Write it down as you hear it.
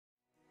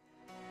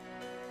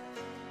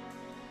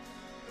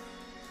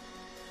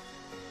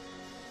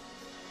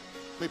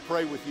Let me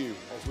pray with you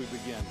as we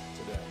begin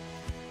today.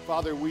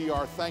 Father, we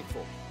are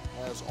thankful,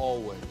 as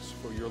always,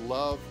 for your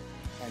love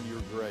and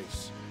your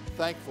grace.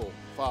 Thankful,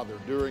 Father,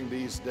 during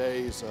these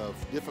days of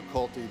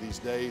difficulty, these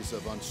days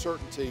of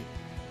uncertainty,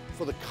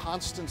 for the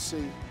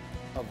constancy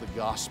of the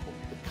gospel,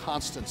 the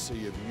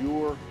constancy of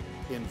your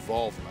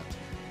involvement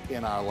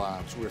in our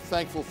lives. We're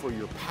thankful for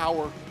your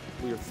power.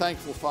 We are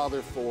thankful,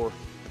 Father, for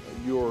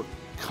your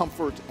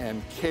comfort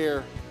and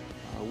care.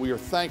 We are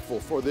thankful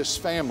for this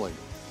family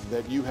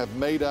that you have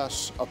made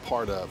us a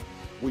part of.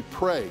 We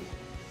pray,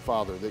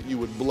 Father, that you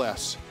would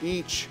bless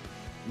each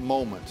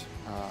moment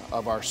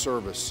of our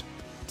service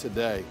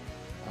today.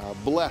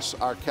 Bless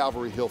our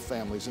Calvary Hill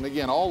families, and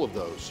again, all of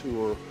those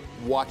who are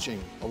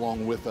watching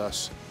along with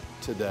us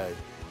today.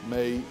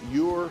 May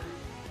your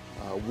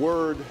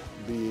word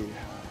be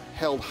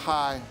held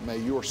high. May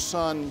your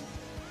Son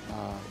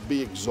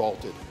be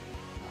exalted,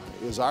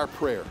 is our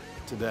prayer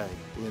today.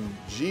 In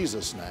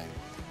Jesus' name,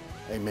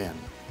 amen.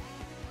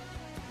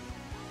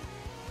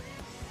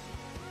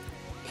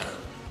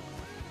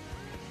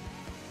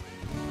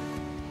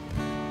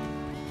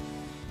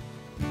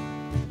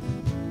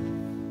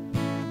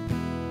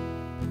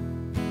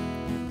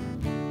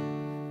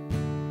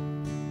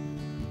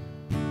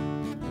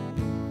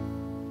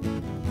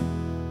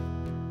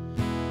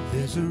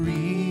 There's a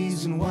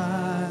reason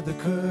why the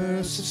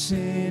curse of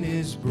sin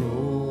is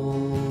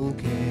broken.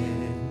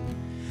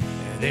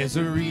 There's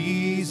a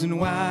reason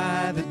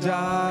why the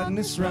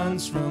darkness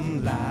runs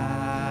from light.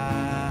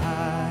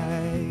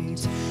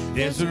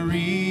 There's a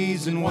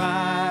reason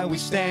why we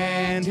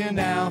stand here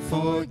now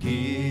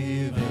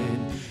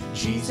forgiven.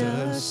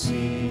 Jesus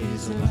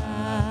is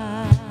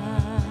alive.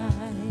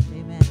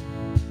 Amen.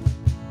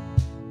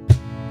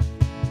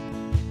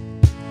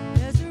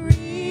 There's a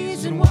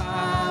reason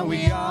why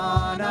we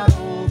are not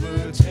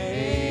overtaken.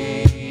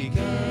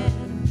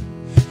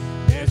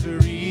 There's a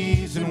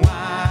reason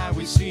why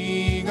we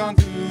sing on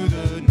through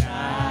the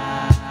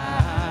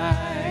night.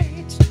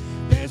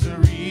 There's a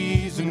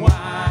reason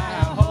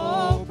why our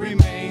hope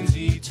remains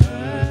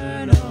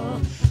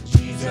eternal.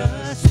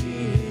 Jesus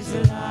is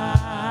alive.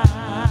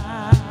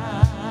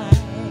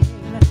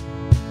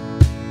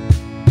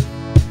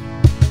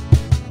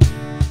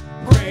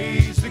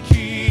 Praise the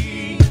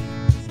King,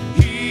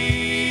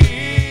 He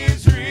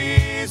is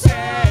risen.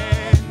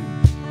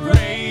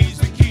 Praise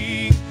the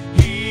King,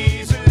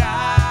 He's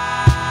alive.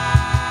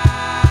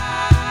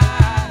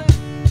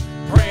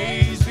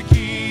 Praise the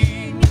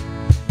King,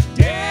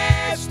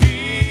 death's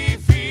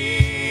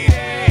defeated.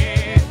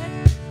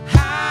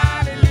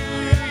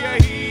 Hallelujah,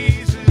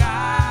 He's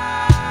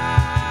alive.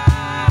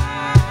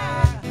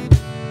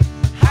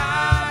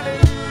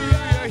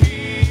 Hallelujah,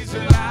 He's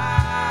alive.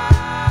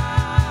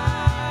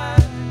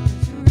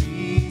 There's a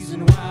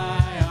reason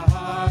why our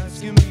hearts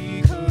can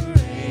be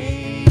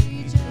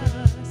courageous.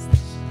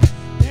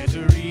 There's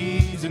a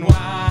reason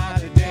why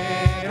the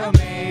dead are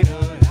made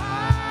alive.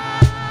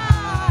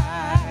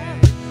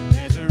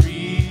 There's a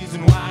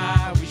reason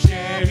why we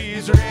share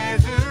His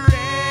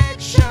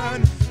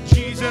resurrection.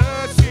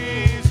 Jesus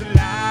is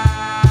alive.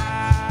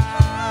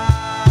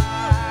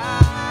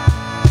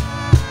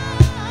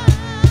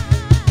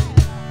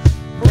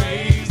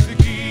 Praise the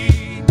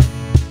King,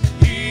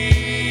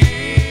 He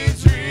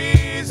is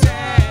risen.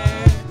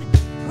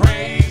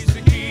 Praise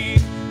the King,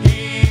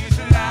 He's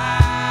alive.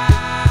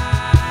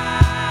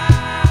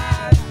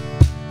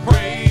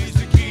 Praise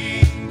the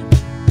King,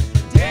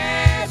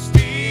 death's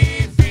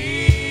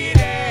defeated.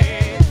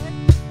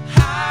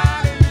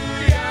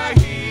 Hallelujah,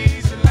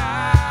 He's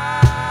alive.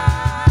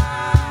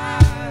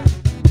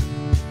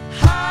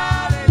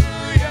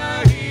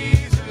 Hallelujah,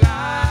 He's alive.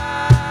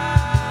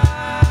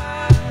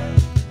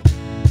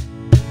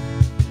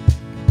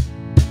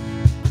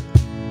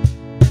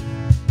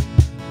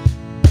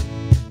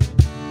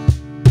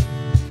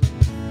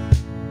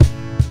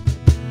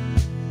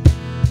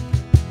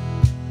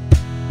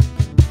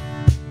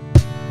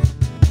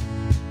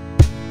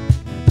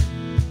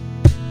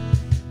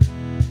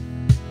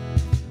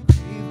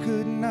 You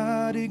could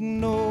not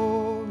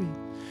ignore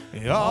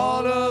it.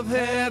 All of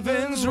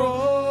heaven's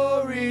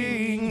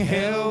roaring.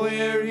 Hell,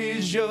 where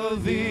is your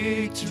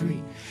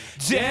victory?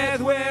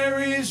 Death, where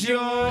is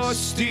your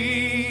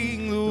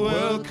sting? The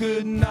world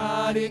could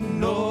not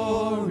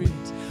ignore it.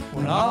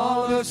 When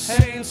all the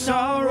saints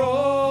are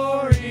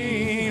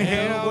roaring.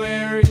 Hell,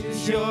 where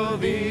is your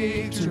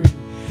victory?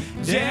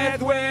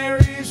 Death, where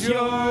is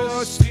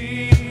your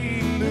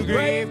sting? The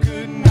grave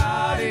could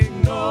not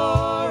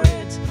ignore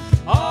it.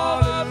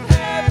 All of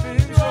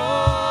heaven's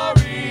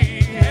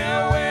roaring.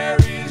 Hell, where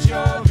is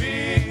your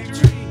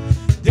victory?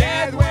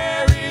 Death,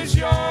 where is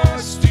your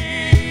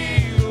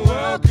sting? The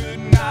world could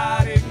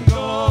not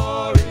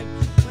ignore it.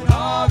 When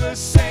all the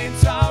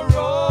saints are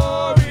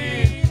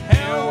roaring.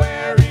 Hell,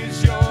 where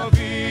is your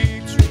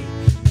victory?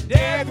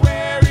 Death,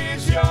 where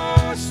is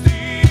your sting?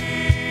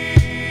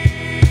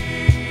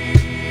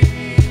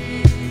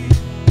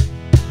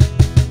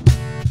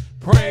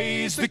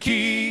 Praise the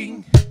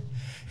King,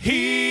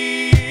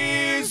 He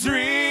is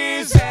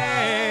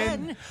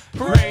risen.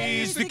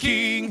 Praise the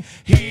King,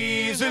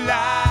 He's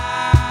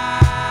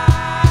alive.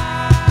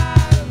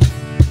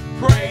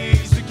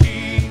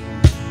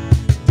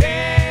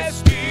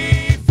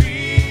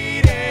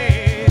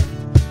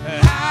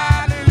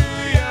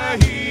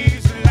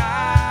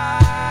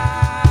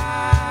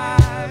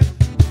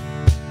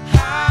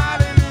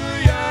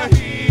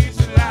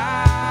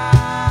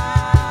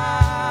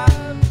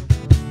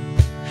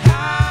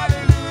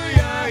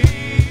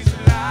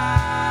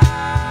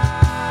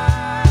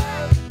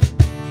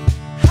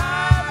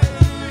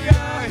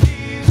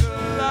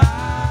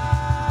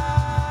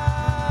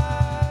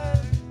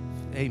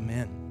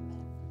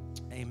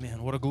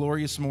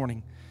 this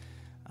morning.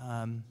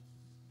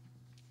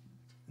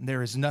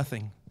 There is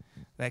nothing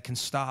that can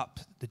stop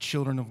the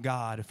children of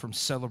God from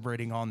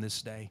celebrating on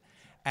this day.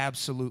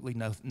 Absolutely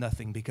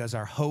nothing, because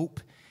our hope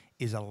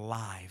is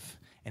alive,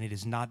 and it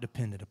is not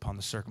dependent upon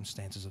the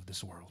circumstances of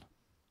this world.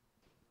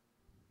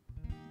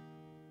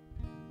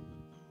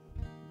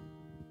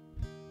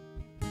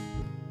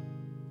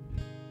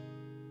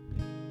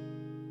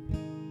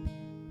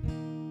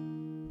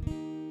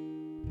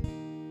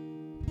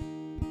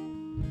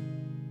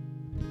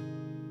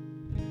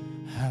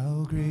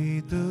 How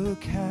great the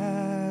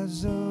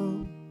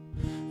chasm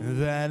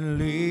that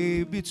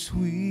lay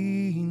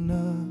between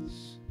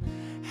us,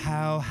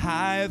 how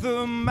high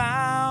the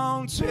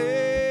mountain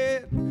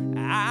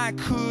I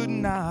could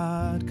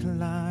not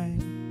climb.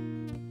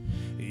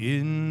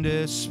 In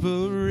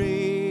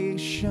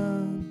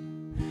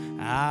desperation,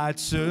 I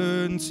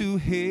turned to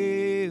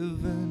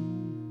heaven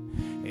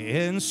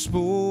and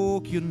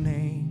spoke your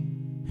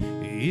name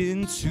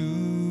into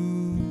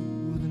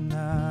the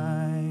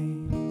night.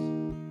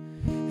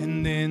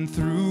 And then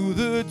through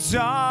the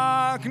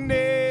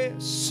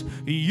darkness,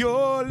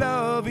 your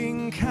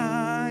loving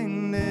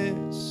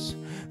kindness,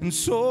 and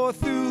so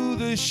through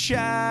the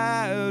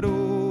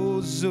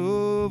shadows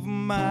of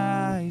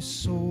my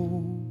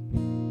soul,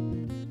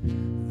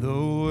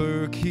 the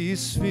work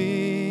is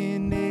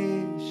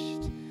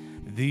finished,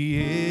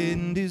 the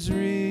end is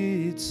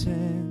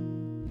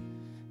written,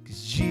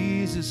 'cause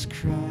Jesus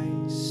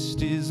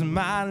Christ is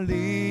my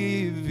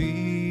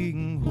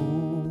living hope.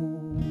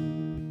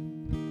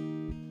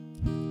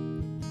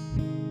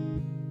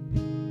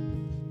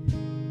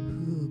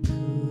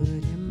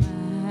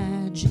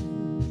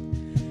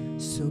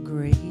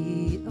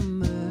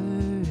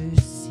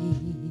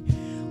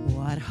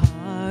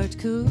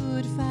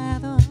 Could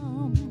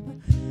fathom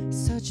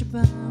such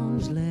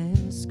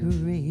boundless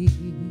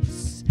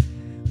grace.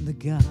 The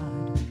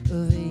God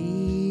of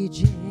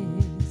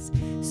ages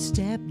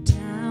stepped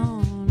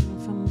down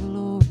from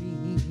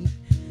glory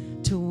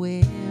to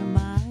wear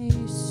my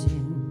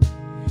sin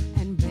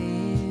and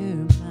bear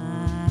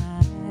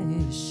my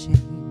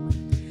shame.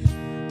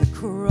 The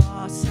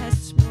cross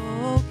has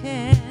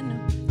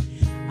spoken,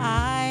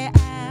 I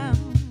am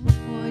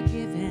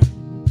forgiven.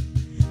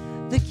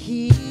 The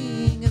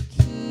King of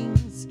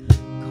Kings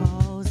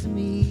calls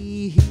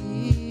me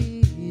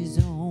his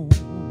own.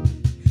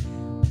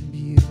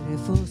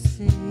 Beautiful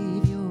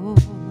Savior,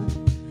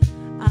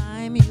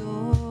 I'm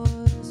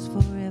yours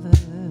forever.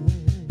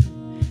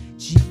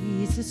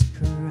 Jesus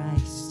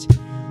Christ,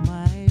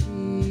 my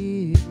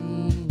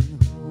living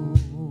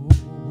hope.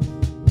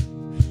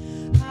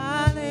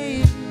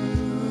 Hallelujah,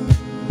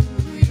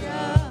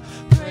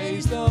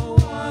 praise the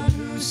one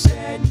who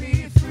set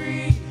me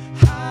free.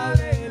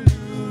 Hallelujah.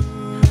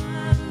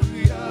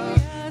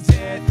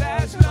 Death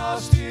has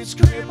lost its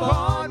grip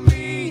on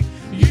me.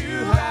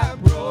 You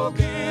have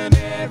broken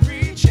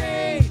every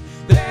chain.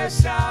 There's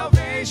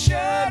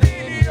salvation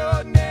in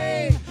your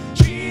name.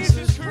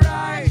 Jesus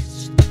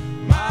Christ,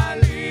 my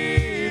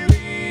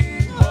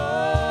living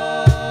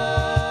hope.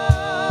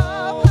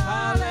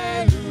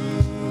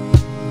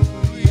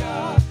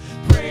 Hallelujah.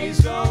 Praise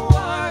the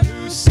one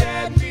who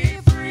set me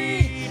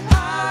free.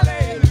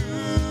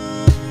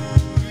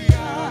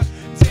 Hallelujah.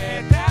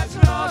 Death has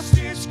lost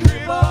its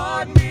grip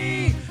on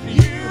me.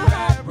 You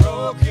have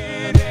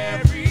broken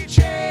every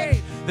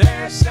chain.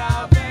 There's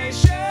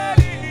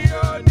salvation in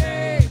your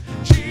name.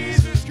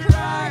 Jesus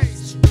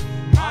Christ,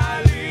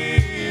 my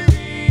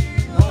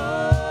living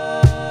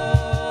hope.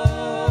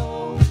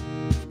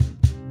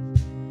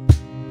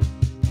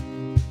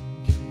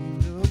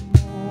 Came the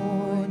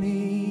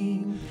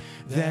morning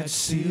that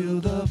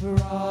sealed the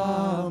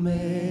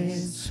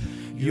promise.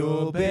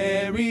 Your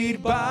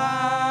buried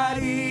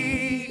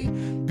body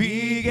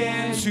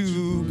began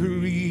to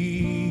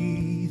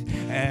breathe.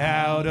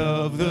 Out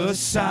of the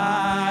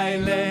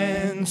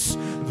silence,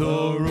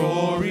 the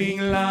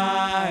roaring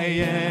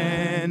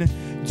lion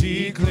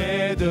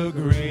declared the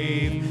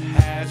grave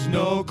has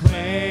no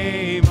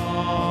claim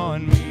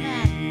on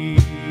me.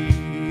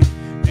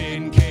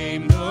 Then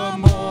came the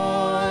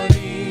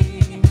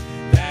morning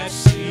that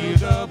sealed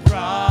the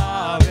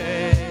promise.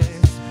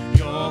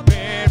 Your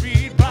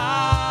buried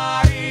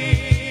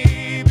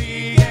body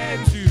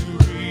began to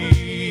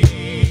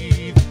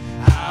breathe.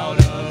 Out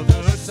of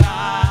the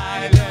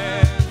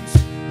silence,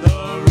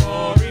 the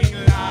roaring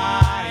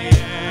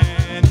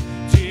lion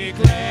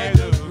declared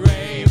the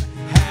grave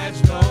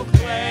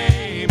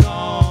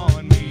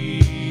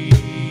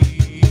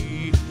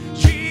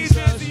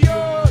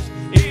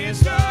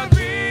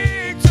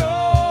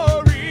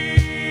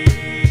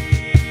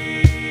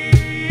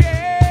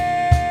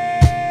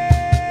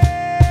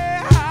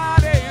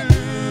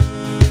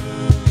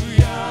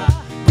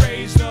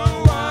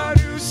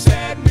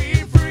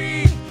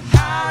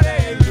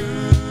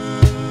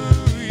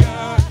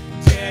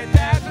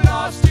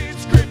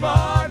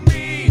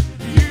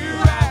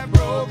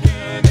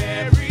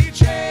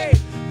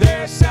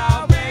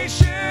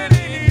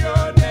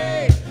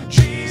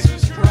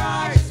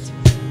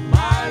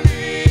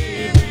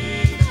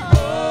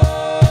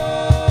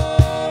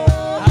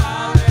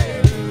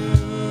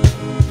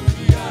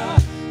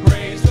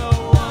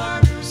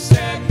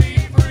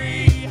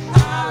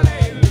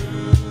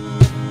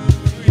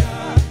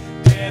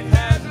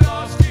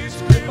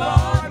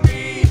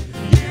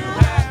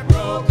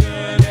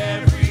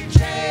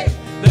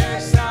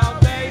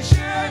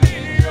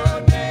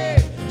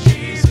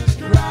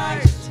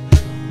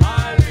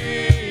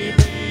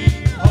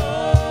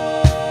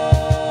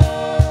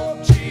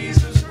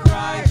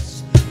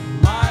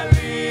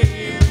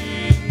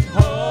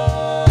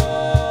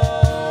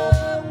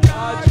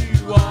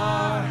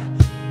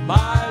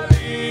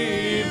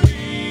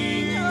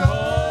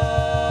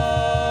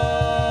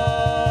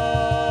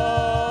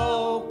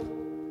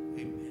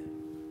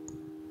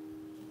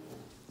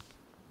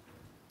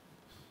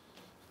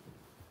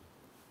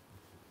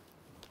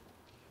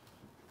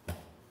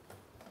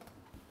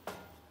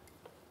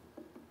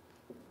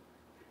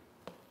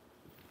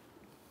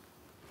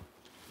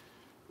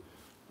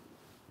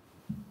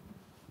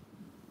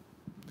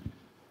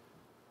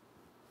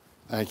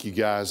Thank you,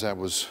 guys. That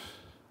was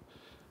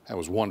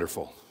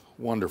wonderful,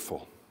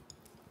 wonderful.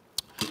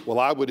 Well,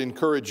 I would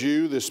encourage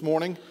you this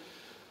morning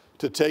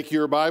to take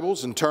your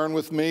Bibles and turn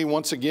with me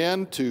once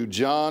again to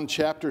John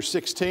chapter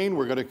 16.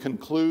 We're going to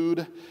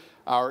conclude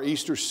our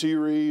Easter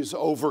series,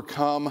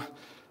 Overcome,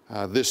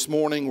 this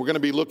morning. We're going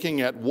to be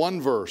looking at one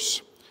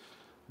verse,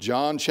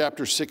 John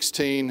chapter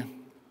 16,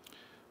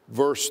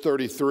 verse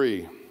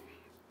 33.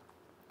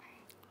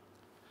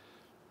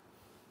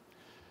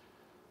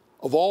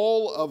 Of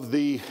all of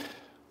the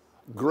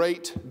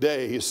great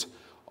days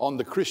on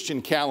the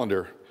Christian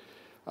calendar,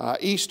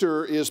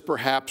 Easter is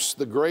perhaps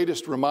the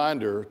greatest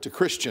reminder to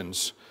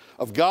Christians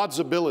of God's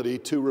ability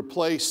to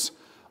replace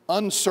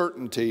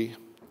uncertainty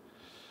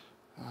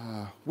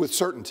with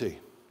certainty,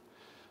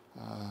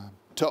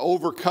 to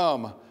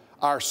overcome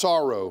our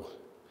sorrow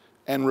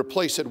and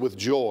replace it with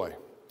joy.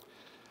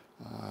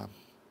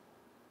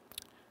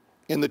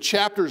 In the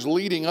chapters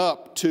leading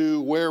up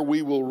to where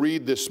we will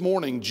read this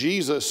morning,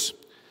 Jesus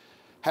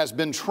has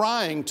been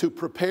trying to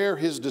prepare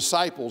his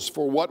disciples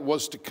for what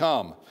was to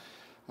come.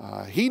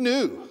 He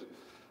knew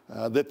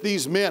that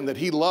these men that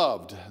he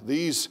loved,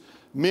 these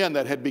men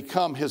that had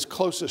become his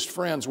closest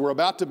friends, were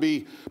about to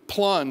be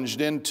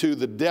plunged into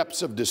the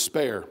depths of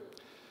despair.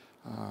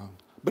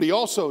 But he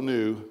also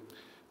knew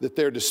that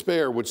their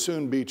despair would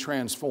soon be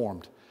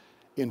transformed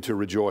into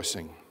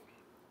rejoicing.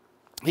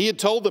 He had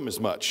told them as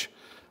much.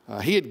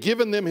 He had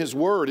given them his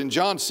word. In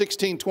John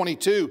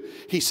 16:22,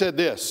 he said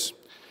this.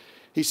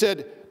 He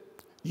said,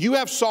 "You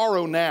have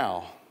sorrow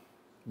now,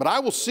 but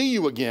I will see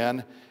you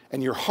again,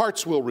 and your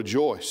hearts will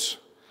rejoice,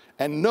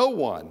 and no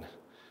one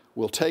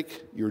will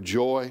take your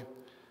joy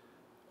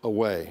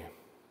away."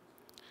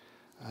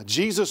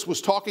 Jesus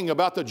was talking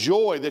about the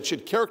joy that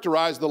should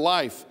characterize the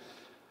life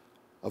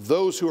of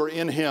those who are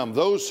in him,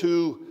 those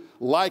who,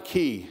 like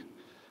he,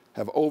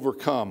 have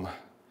overcome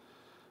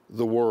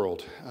the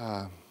world.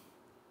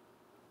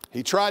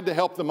 He tried to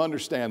help them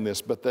understand this,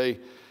 but they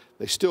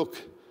still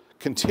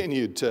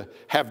continued to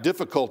have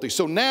difficulty.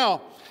 So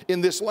now,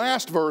 in this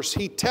last verse,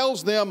 he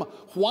tells them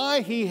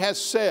why he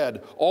has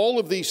said all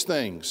of these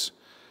things,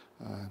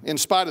 in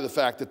spite of the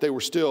fact that they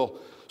were still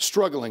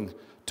struggling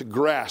to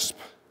grasp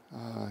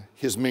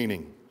his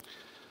meaning.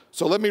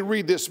 So let me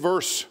read this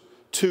verse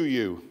to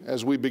you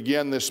as we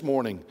begin this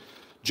morning.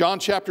 John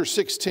chapter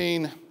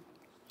 16,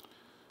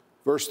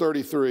 verse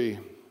 33.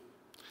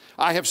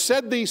 "I have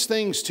said these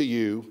things to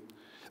you,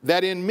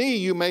 that in me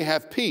you may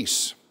have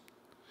peace.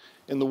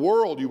 In the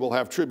world you will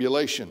have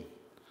tribulation,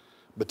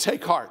 but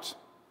take heart,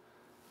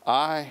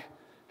 I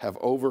have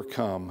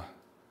overcome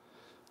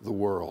the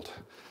world."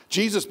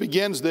 Jesus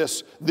begins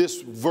this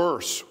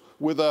verse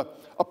with a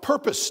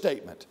purpose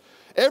statement.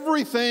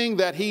 Everything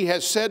that he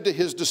has said to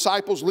his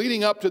disciples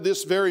leading up to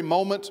this very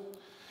moment,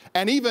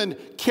 and even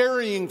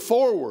carrying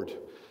forward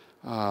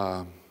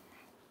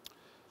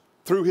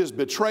through his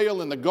betrayal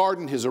in the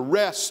garden, his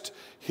arrest,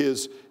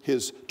 his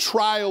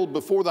trial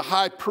before the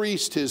high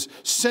priest, his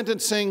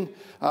sentencing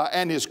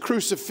and his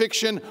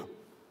crucifixion,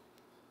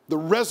 the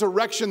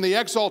resurrection, the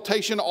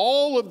exaltation,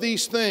 all of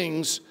these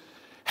things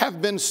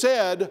have been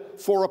said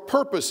for a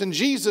purpose. And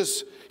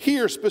Jesus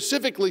here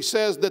specifically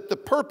says that the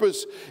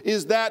purpose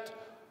is that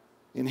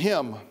in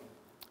him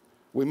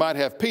we might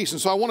have peace. And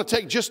so I want to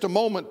take just a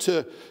moment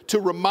to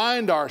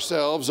remind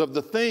ourselves of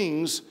the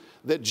things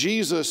that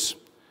Jesus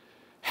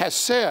has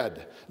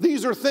said.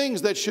 These are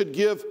things that should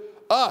give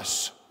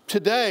us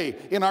today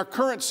in our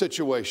current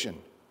situation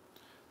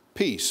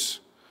peace,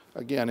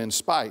 again, in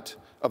spite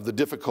of the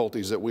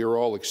difficulties that we are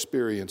all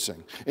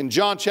experiencing. In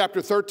John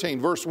chapter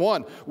 13, verse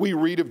 1, we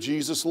read of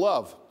Jesus'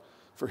 love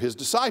for his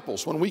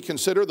disciples. When we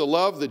consider the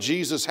love that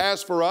Jesus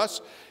has for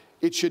us,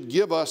 it should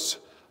give us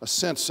a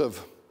sense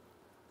of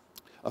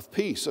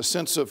peace, a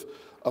sense of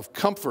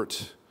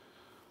comfort.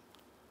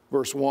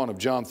 Verse 1 of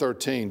John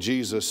 13,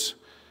 Jesus,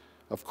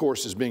 of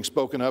course, is being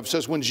spoken of,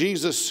 says, "When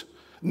Jesus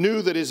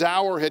knew that his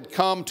hour had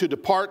come to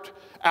depart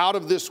out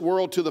of this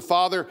world to the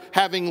Father,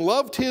 having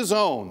loved his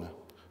own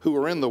who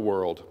are in the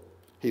world,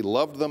 he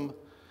loved them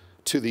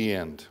to the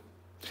end."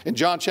 In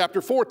John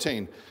chapter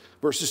 14,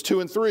 verses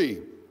 2 and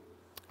 3,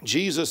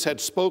 Jesus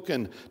had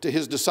spoken to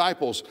his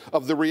disciples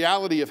of the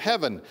reality of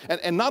heaven.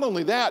 And not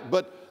only that,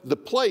 but the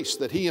place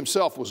that he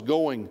himself was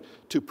going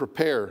to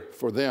prepare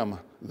for them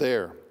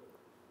there.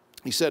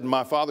 He said, "In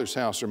my Father's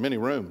house are many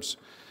rooms.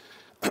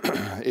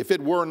 If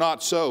it were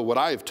not so, would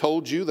I have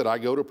told you that I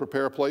go to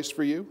prepare a place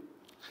for you?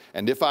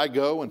 And if I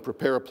go and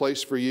prepare a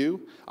place for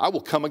you, I will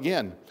come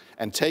again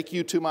and take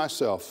you to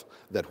myself,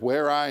 that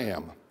where I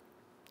am,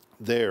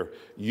 there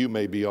you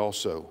may be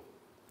also."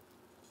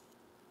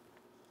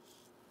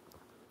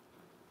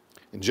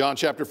 In John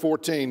chapter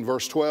 14,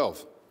 verse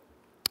 12,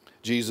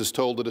 Jesus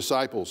told the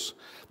disciples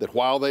that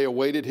while they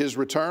awaited his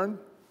return,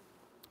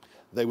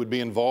 they would be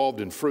involved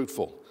in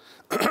fruitful,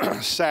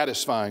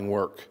 satisfying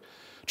work.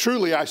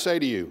 "Truly I say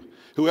to you,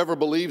 whoever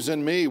believes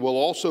in me will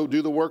also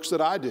do the works that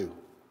I do.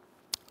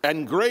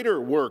 And greater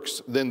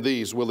works than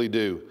these will he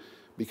do,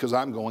 because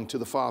I'm going to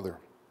the Father."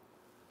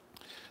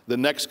 The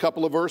next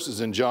couple of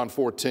verses in John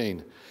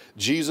 14,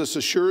 Jesus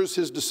assures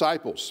his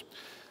disciples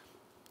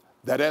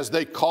that as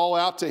they call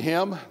out to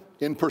him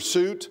in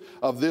pursuit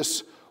of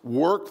this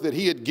work that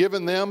he had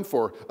given them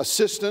for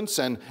assistance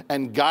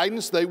and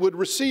guidance, they would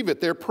receive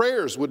it. Their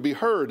prayers would be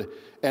heard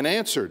and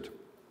answered.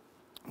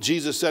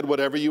 Jesus said,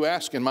 "Whatever you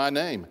ask in my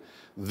name,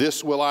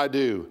 this will I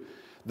do,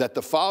 that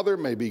the Father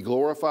may be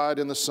glorified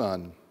in the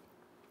Son.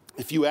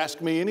 If you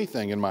ask me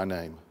anything in my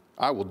name,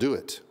 I will do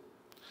it."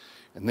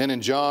 And then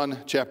in John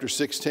chapter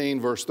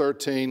 16, verse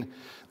 13,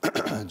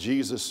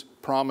 Jesus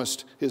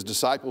promised his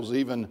disciples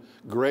even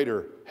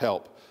greater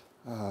help.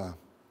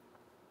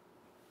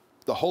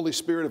 The Holy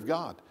Spirit of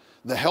God,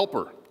 the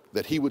helper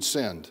that he would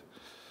send.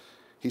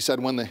 He said,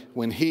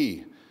 when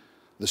he,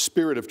 the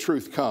Spirit of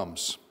truth,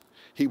 comes,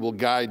 he will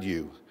guide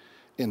you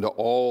into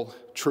all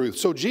truth.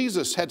 So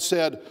Jesus had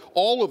said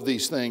all of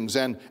these things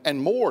and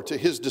more to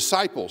his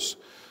disciples,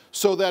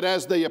 so that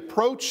as they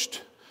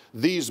approached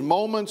these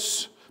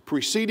moments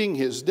preceding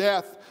his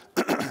death,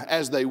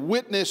 as they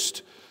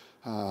witnessed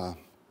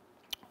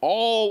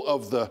all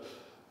of the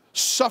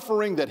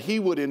suffering that he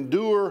would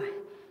endure,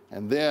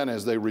 and then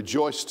as they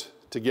rejoiced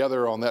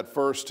together on that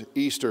first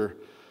Easter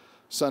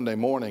Sunday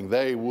morning,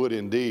 they would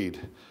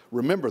indeed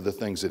remember the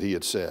things that he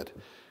had said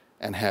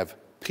and have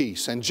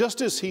peace. And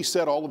just as he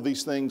said all of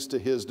these things to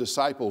his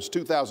disciples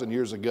 2,000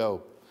 years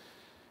ago,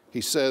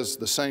 he says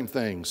the same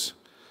things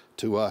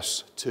to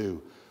us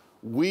too.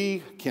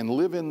 We can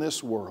live in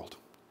this world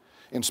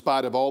in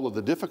spite of all of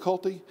the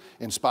difficulty,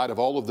 in spite of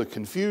all of the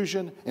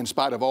confusion, in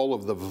spite of all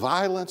of the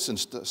violence, in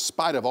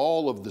spite of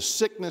all of the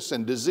sickness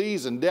and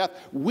disease and death.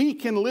 We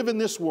can live in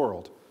this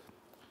world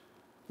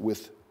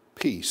with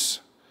peace,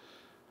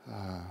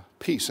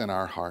 peace in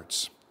our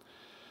hearts.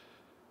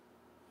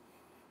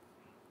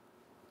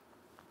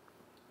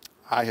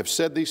 I have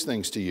said these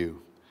things to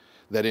you,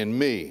 that in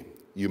me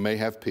you may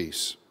have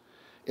peace.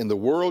 In the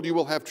world you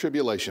will have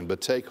tribulation,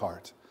 but take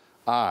heart.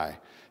 I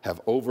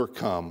have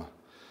overcome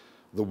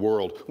the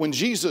world. When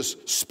Jesus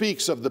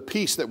speaks of the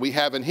peace that we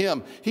have in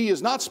him, he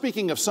is not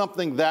speaking of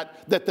something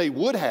that they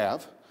would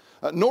have,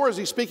 nor is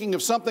he speaking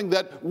of something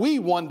that we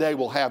one day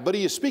will have, but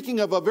he is speaking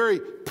of a very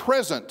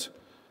present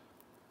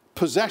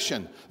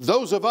possession.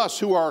 Those of us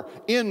who are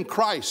in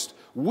Christ,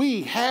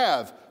 we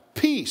have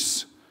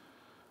peace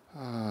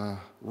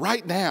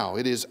right now.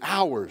 It is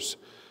ours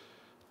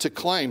to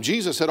claim.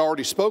 Jesus had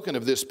already spoken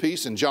of this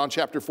peace in John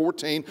chapter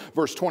 14,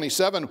 verse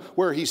 27,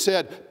 where he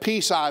said,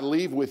 "Peace I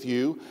leave with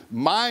you,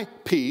 my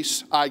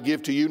peace I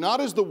give to you,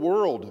 not as the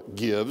world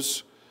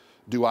gives,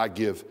 do I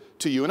give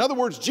to you." In other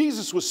words,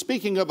 Jesus was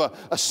speaking of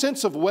a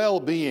sense of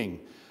well-being.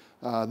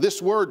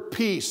 This word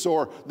peace,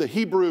 or the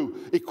Hebrew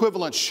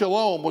equivalent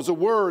shalom, was a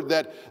word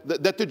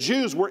that the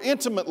Jews were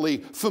intimately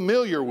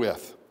familiar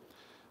with.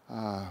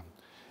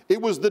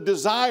 It was the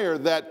desire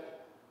that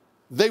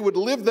they would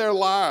live their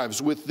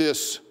lives with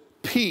this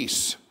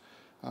peace.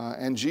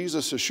 And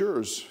Jesus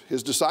assures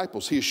his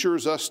disciples, he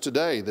assures us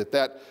today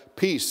that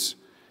peace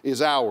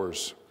is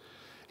ours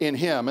in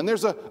him. And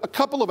there's a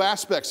couple of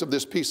aspects of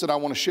this peace that I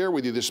want to share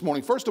with you this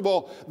morning. First of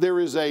all, there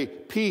is a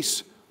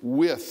peace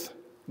with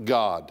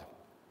God.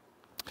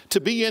 To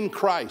be in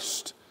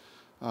Christ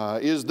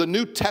is the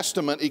New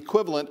Testament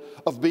equivalent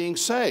of being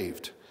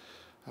saved.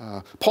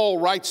 Paul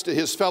writes to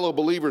his fellow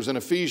believers in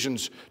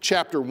Ephesians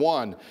chapter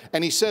 1,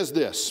 and he says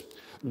this: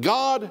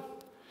 God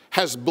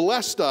has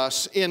blessed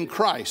us in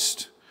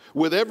Christ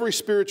with every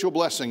spiritual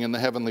blessing in the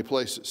heavenly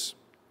places.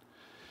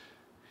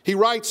 He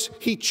writes,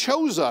 he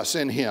chose us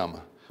in him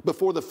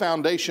before the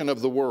foundation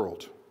of the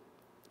world.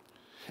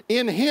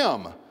 In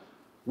him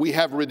we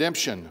have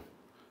redemption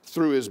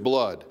through his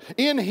blood.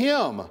 In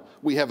him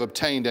we have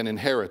obtained an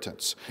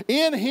inheritance.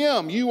 In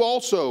him you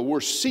also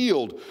were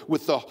sealed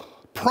with the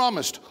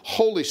promised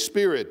Holy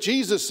Spirit.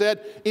 Jesus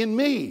said, in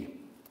me,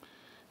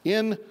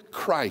 in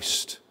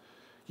Christ,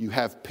 you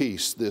have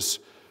peace, this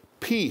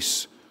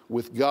peace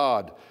with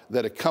God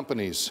that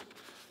accompanies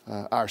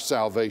our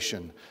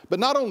salvation. But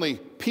not only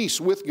peace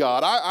with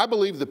God, I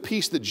believe the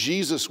peace that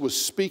Jesus was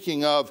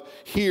speaking of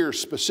here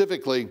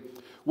specifically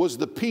was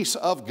the peace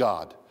of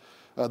God.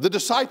 The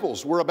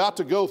disciples were about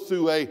to go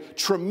through a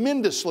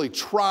tremendously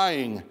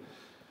trying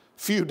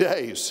few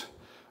days.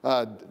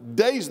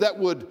 Days that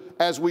would,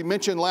 as we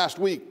mentioned last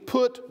week,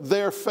 put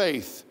their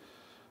faith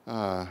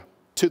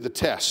to the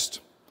test.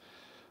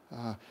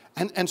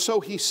 And so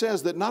he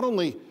says that not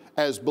only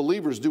as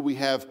believers do we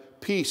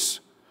have peace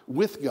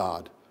with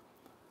God,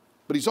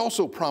 but he's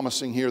also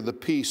promising here the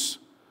peace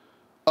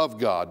of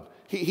God.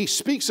 He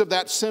speaks of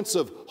that sense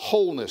of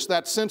wholeness,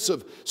 that sense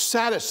of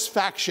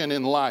satisfaction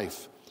in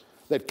life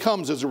that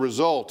comes as a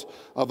result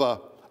of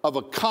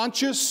a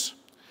conscious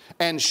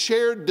and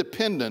shared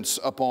dependence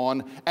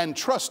upon and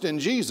trust in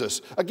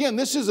Jesus. Again,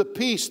 this is a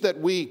peace that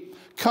we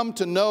come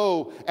to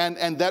know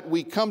and that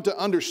we come to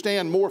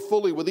understand more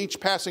fully with each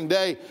passing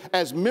day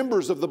as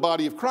members of the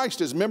body of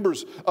Christ, as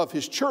members of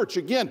his church.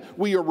 Again,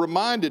 we are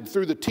reminded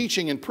through the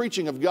teaching and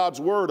preaching of God's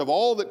word of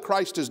all that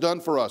Christ has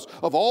done for us,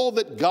 of all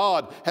that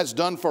God has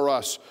done for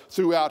us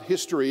throughout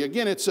history.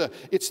 Again, it's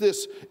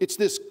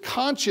this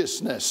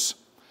consciousness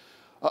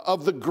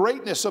of the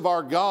greatness of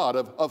our God,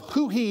 of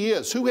who He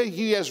is, who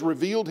He has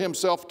revealed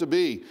Himself to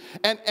be.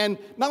 And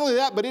not only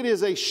that, but it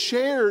is a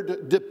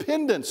shared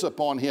dependence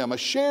upon Him, a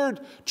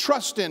shared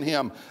trust in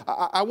Him.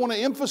 I want to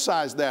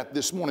emphasize that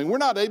this morning. We're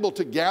not able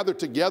to gather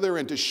together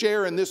and to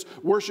share in this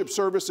worship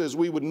service as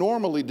we would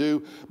normally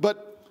do,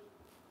 but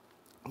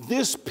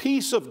this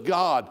peace of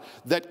God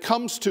that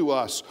comes to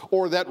us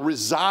or that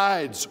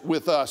resides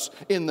with us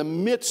in the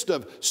midst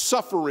of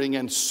suffering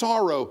and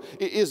sorrow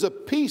is a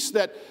peace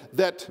that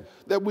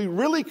we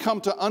really come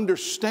to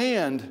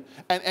understand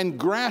and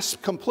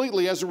grasp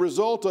completely as a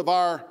result of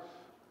our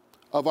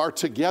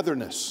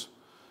togetherness,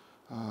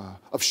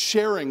 of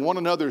sharing one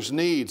another's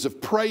needs,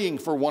 of praying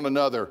for one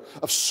another,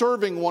 of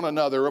serving one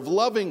another, of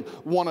loving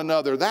one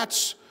another.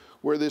 That's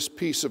where this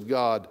peace of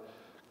God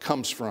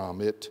comes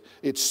from.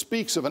 It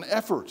speaks of an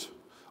effort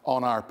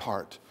on our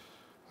part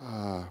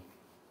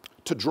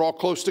to draw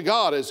close to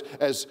God,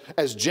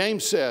 as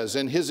James says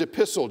in his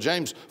epistle.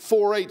 James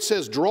 4:8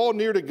 says, "Draw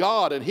near to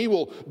God, and He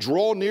will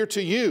draw near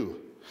to you."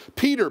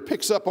 Peter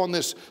picks up on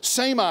this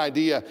same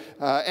idea,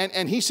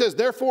 and he says,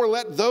 "Therefore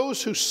let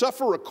those who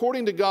suffer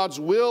according to God's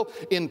will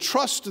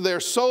entrust their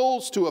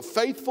souls to a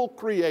faithful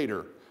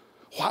Creator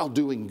while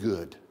doing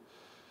good."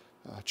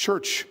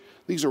 Church,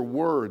 these are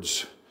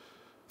words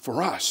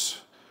for us.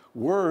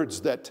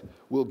 Words that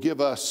will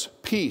give us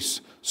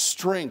peace,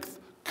 strength,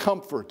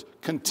 comfort,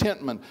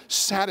 contentment,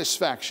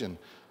 satisfaction,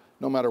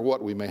 no matter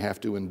what we may have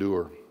to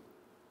endure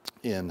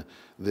in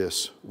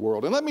this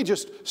world. And let me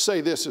just say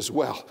this as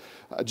well.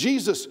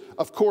 Jesus,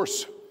 of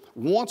course,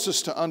 wants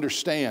us to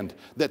understand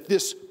that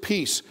this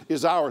peace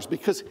is ours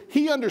because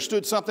He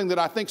understood something that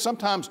I think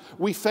sometimes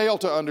we fail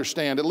to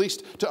understand, at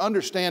least to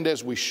understand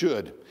as we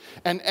should.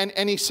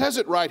 And He says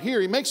it right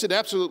here. He makes it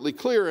absolutely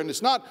clear, and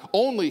it's not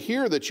only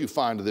here that you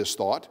find this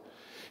thought.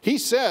 He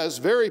says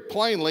very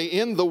plainly,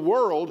 in the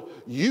world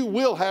you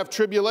will have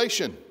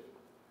tribulation.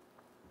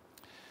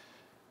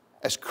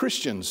 As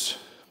Christians,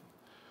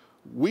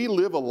 we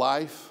live a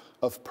life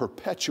of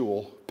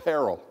perpetual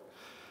peril.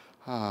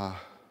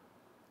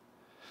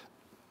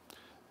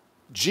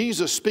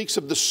 Jesus speaks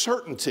of the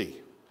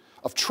certainty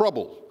of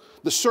trouble,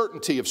 the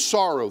certainty of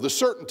sorrow, the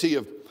certainty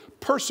of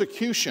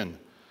persecution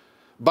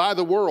by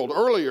the world.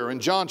 Earlier in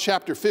John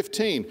chapter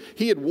 15,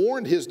 He had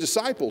warned His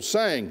disciples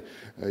saying,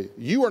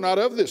 "You are not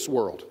of this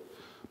world,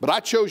 but I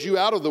chose you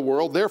out of the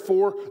world,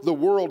 therefore the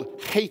world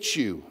hates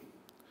you.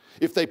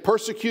 If they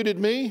persecuted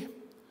me,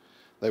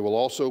 they will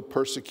also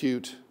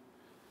persecute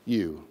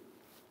you."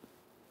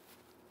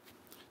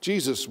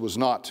 Jesus was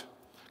not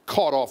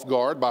caught off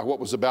guard by what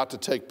was about to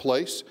take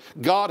place.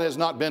 God has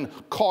not been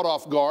caught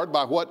off guard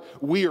by what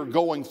we are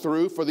going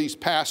through for these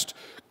past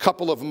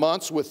couple of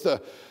months with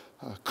the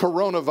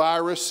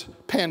coronavirus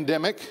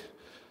pandemic.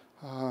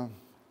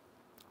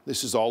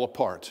 This is all a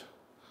part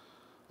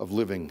of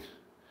living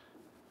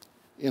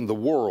in the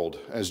world,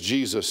 as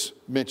Jesus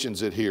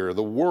mentions it here,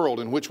 the world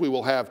in which we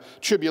will have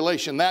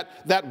tribulation.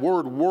 That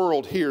word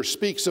world here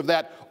speaks of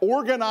that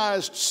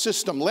organized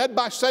system led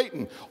by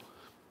Satan.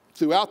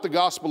 Throughout the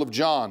Gospel of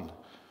John,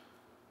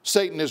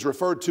 Satan is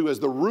referred to as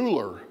the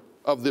ruler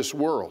of this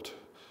world.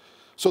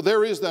 So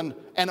there is then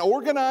an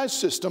organized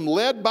system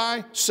led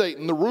by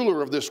Satan, the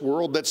ruler of this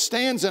world, that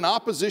stands in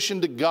opposition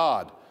to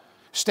God,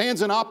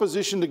 stands in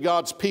opposition to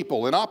God's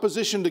people, in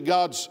opposition to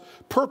God's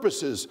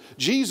purposes.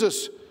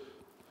 Jesus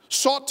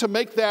sought to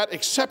make that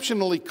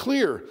exceptionally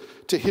clear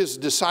to His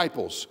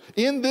disciples.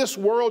 In this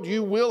world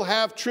you will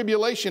have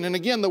tribulation. And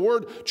again, the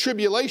word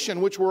tribulation,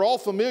 which we're all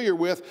familiar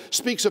with,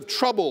 speaks of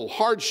trouble,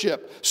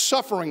 hardship,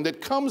 suffering that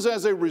comes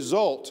as a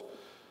result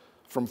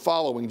from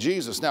following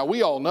Jesus. Now,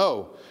 we all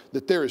know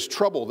that there is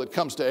trouble that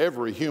comes to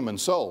every human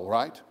soul,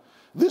 right?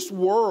 This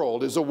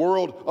world is a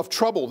world of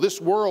trouble. This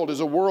world is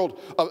a world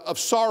of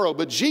sorrow.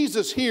 But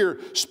Jesus here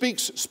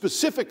speaks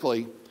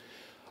specifically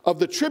of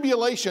the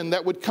tribulation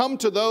that would come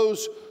to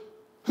those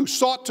who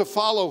sought to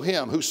follow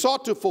Him, who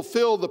sought to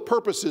fulfill the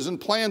purposes and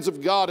plans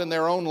of God in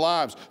their own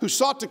lives, who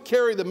sought to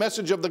carry the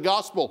message of the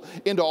gospel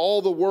into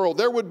all the world.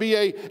 There would be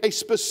a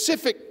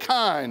specific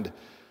kind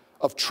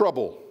of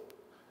trouble,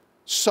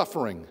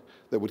 suffering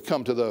that would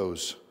come to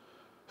those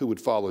who would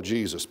follow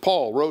Jesus.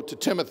 Paul wrote to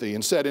Timothy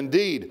and said,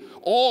 "Indeed,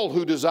 all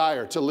who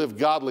desire to live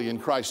godly in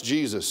Christ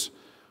Jesus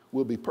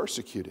will be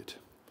persecuted."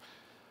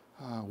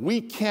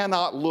 We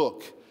cannot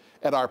look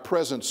at our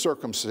present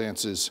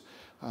circumstances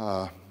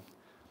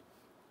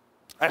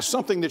as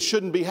something that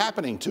shouldn't be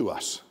happening to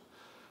us.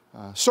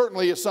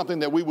 Certainly it's something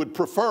that we would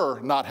prefer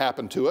not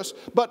happen to us,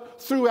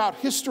 but throughout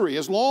history,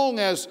 as long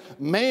as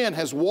man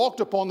has walked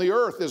upon the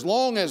earth, as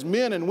long as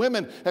men and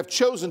women have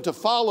chosen to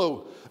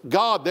follow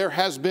God, there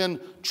has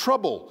been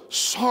trouble,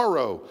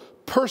 sorrow,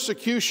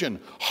 persecution,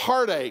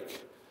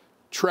 heartache,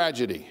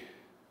 tragedy.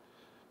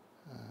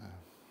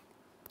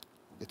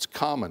 It's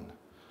common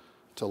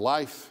to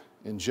life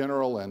in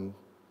general and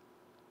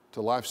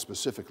to life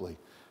specifically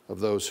of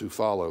those who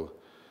follow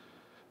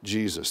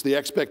Jesus. The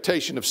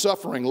expectation of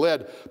suffering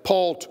led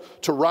Peter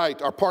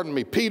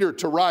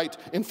to write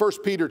in 1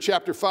 Peter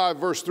chapter 5,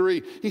 verse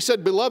 3. He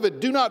said, "Beloved,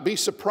 do not be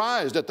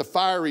surprised at the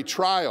fiery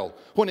trial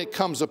when it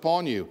comes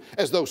upon you,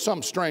 as though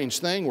some strange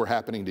thing were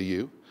happening to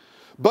you.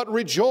 But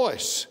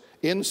rejoice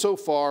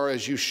insofar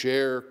as you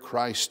share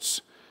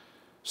Christ's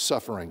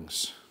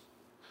sufferings."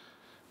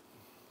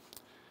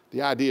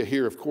 The idea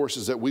here, of course,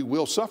 is that we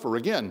will suffer.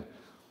 Again,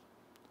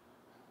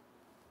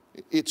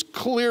 it's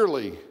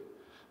clearly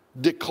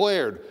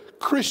declared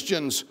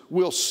Christians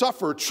will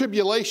suffer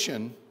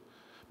tribulation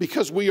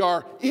because we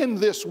are in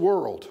this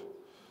world.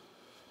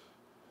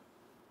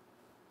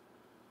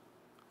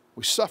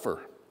 We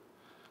suffer,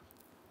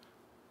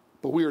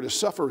 but we are to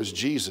suffer as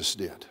Jesus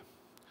did.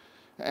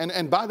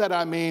 And by that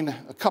I mean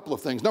a couple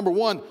of things. Number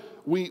one,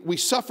 we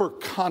suffer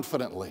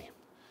confidently.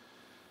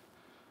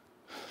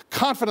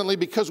 Confidently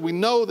because we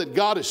know that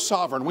God is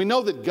sovereign. We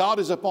know that God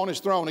is upon His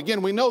throne.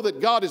 Again, we know that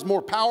God is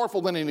more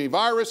powerful than any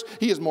virus.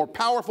 He is more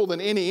powerful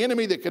than any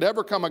enemy that could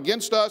ever come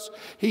against us.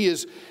 He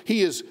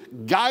is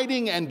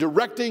guiding and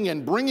directing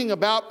and bringing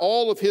about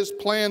all of His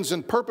plans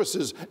and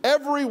purposes.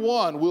 Every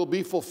one will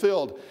be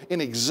fulfilled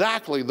in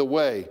exactly the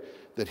way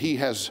that He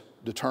has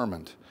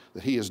determined,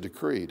 that He has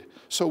decreed.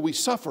 So we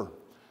suffer,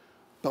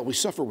 but we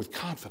suffer with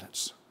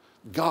confidence.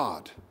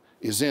 God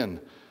is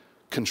in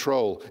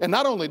control. And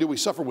not only do we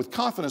suffer with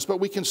confidence, but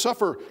we can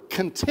suffer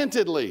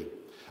contentedly.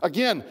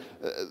 Again,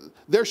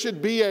 there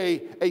should be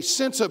a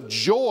sense of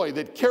joy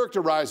that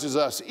characterizes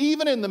us,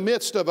 even in the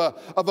midst of a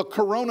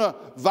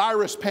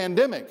coronavirus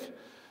pandemic.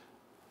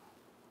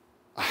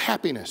 A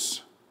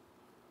happiness,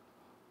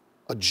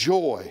 a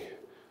joy.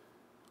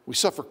 We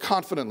suffer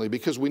confidently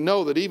because we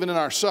know that even in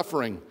our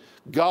suffering,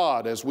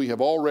 God, as we have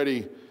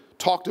already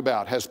talked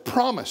about, has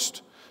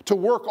promised to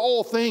work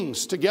all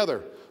things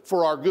together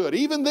for our good,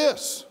 even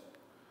this.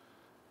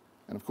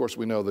 And of course,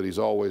 we know that He's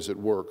always at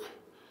work,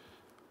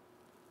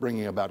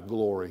 bringing about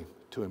glory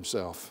to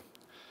Himself.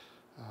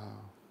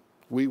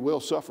 We will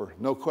suffer,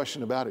 no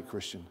question about it,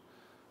 Christian.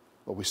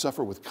 But we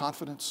suffer with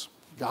confidence.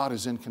 God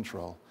is in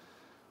control.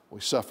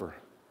 We suffer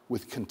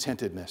with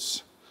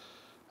contentedness.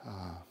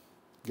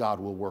 God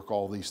will work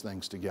all these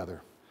things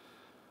together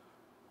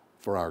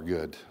for our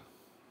good.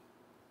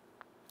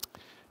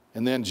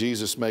 And then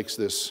Jesus makes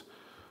this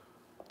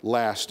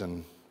last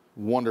and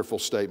wonderful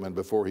statement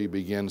before He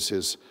begins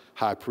His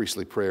high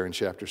priestly prayer in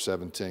chapter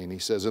 17. He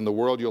says, "In the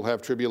world you'll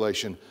have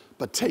tribulation,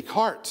 but take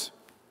heart.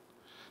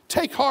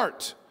 Take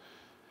heart.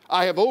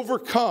 I have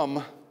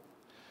overcome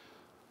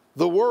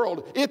the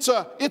world." It's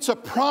a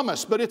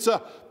promise, but it's a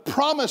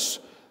promise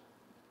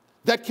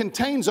that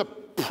contains a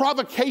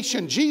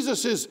provocation.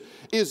 Jesus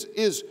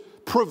is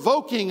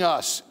provoking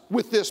us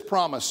with this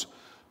promise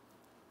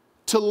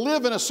to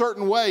live in a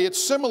certain way. It's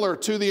similar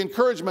to the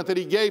encouragement that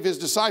He gave His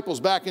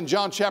disciples back in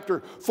John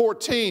chapter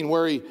 14,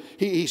 where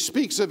he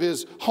speaks of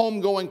His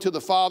home going to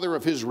the Father,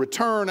 of His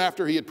return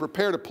after He had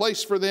prepared a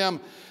place for them.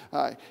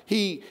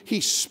 He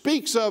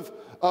speaks of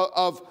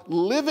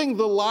living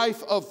the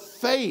life of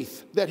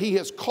faith that He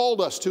has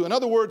called us to. In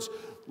other words,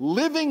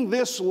 living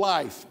this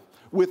life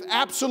with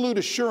absolute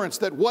assurance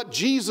that what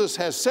Jesus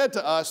has said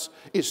to us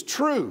is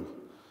true.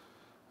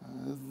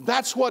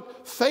 That's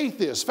what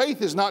faith is.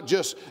 Faith is not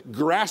just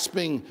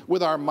grasping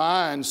with our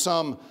minds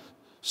some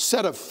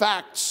set of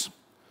facts,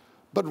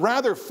 but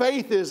rather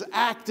faith is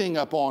acting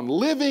upon,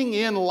 living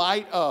in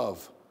light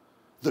of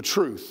the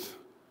truth.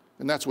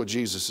 And that's what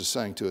Jesus is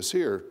saying to us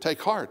here.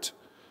 Take heart.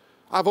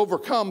 I've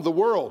overcome the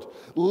world.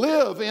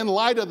 Live in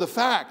light of the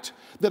fact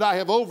that I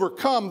have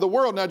overcome the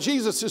world. Now,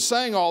 Jesus is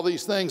saying all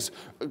these things,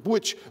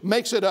 which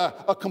makes it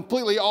a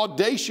completely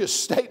audacious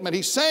statement.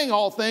 He's saying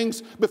all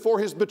things before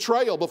His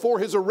betrayal, before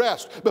His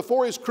arrest,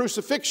 before His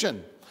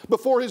crucifixion,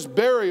 before His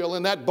burial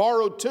in that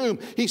borrowed tomb.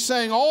 He's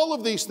saying all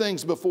of these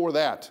things before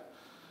that.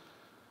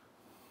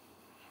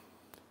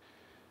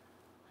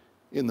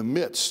 In the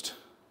midst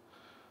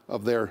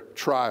of their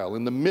trial,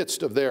 in the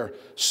midst of their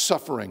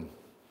suffering,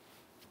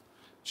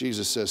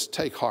 Jesus says,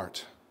 take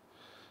heart.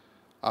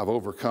 I've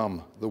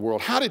overcome the world.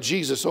 How did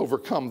Jesus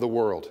overcome the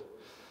world?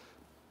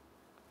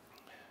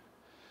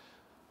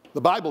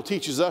 The Bible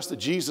teaches us that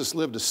Jesus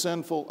lived a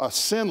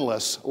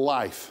sinless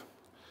life.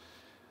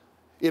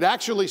 It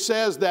actually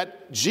says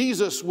that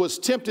Jesus was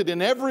tempted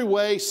in every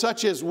way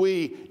such as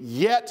we,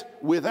 yet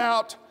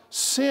without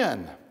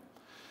sin.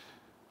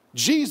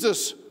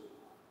 Jesus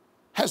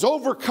has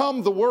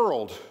overcome the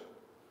world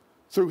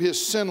through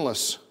His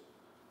sinless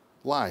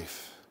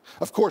life.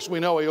 Of course, we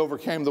know He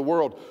overcame the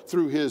world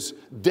through His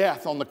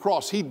death on the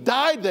cross. He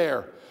died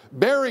there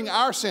bearing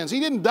our sins. He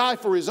didn't die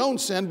for His own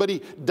sin, but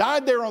He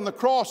died there on the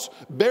cross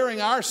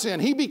bearing our sin.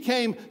 He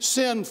became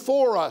sin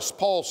for us,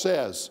 Paul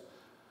says,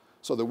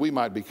 so that we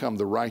might become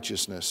the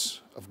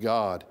righteousness of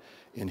God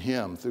in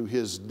Him. Through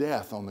His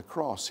death on the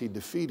cross, He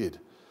defeated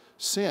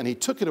sin. He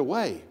took it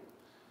away.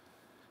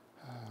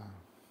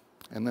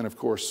 And then, of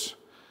course,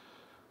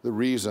 the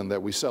reason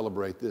that we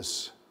celebrate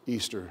this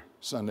Easter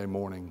Sunday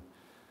morning,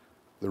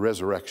 the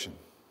resurrection.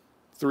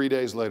 3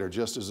 days later,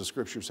 just as the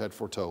Scriptures had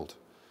foretold,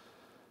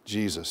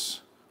 Jesus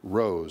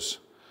rose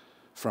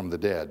from the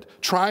dead,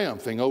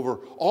 triumphing over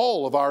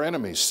all of our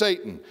enemies,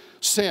 Satan,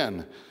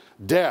 sin,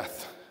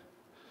 death.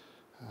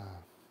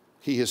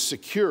 He has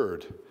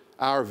secured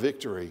our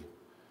victory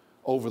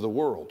over the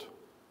world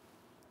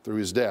through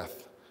his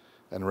death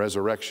and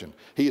resurrection.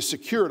 He has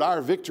secured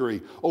our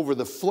victory over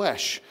the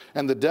flesh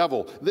and the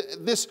devil.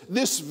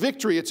 This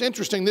victory, it's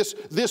interesting,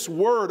 this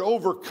word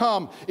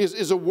overcome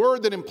is a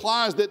word that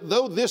implies that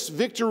though this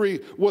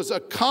victory was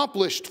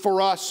accomplished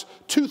for us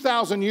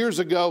 2,000 years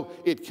ago,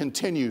 it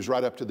continues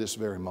right up to this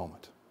very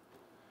moment.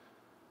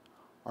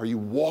 Are you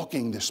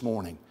walking this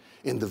morning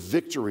in the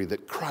victory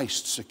that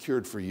Christ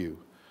secured for you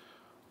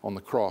on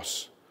the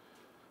cross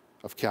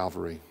of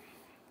Calvary?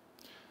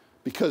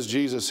 Because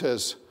Jesus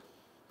has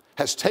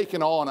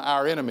taken on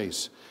our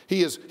enemies.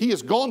 He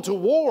has gone to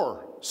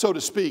war, so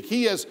to speak.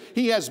 He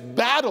has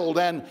battled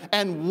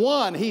and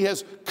won. He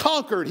has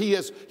conquered. He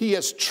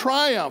has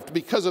triumphed.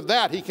 Because of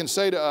that, he can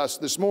say to us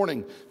this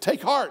morning,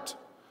 take heart.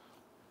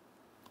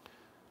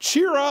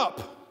 Cheer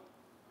up.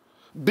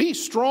 Be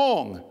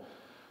strong.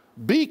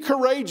 Be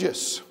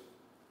courageous.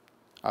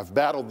 I've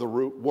battled the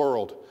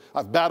world.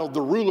 I've battled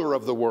the ruler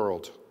of the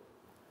world.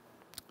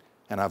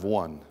 And I've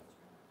won.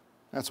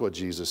 That's what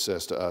Jesus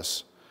says to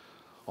us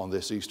on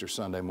this Easter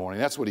Sunday morning.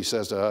 That's what he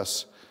says to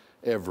us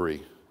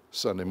every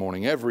Sunday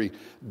morning, every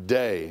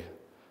day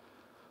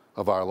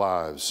of our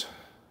lives.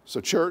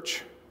 So,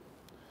 church,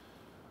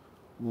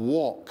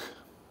 walk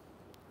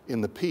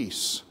in the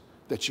peace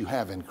that you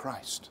have in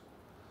Christ.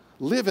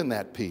 Live in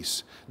that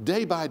peace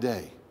day by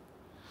day.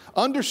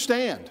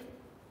 Understand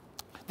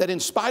that in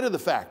spite of the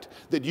fact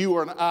that you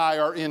and I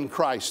are in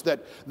Christ,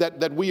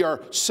 that we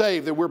are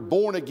saved, that we're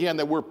born again,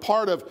 that we're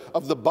part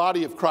of the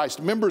body of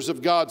Christ, members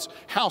of God's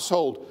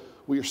household,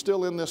 we are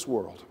still in this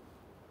world,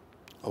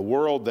 a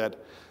world that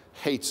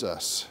hates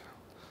us,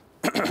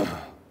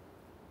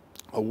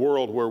 a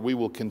world where we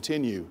will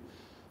continue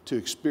to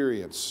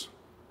experience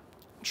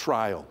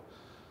trial,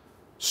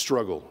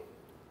 struggle,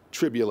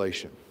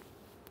 tribulation.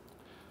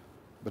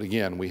 But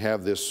again, we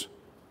have this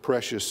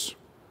precious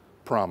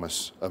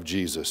promise of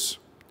Jesus.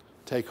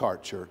 Take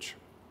heart, church.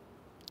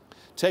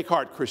 Take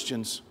heart,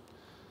 Christians.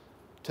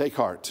 Take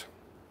heart.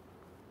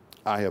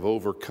 I have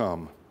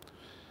overcome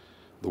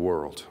the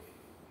world.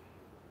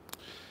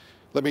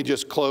 Let me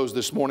just close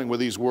this morning with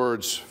these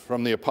words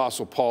from the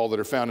Apostle Paul that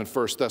are found in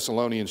 1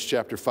 Thessalonians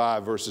chapter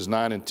 5, verses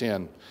 9 and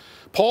 10.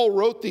 Paul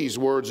wrote these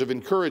words of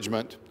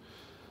encouragement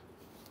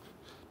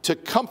to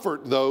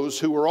comfort those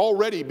who were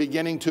already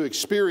beginning to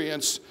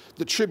experience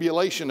the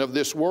tribulation of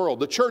this world.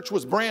 The church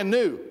was brand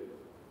new,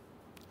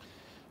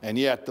 and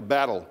yet the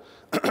battle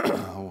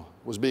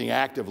was being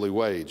actively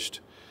waged.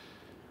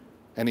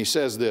 And he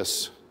says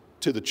this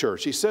to the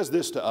church. He says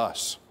this to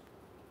us.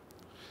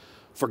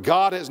 For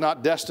God has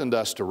not destined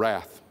us to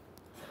wrath,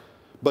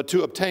 but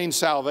to obtain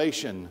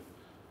salvation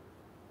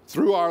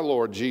through our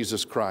Lord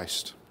Jesus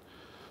Christ,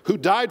 who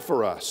died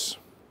for us,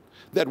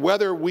 that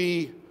whether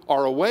we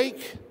are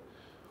awake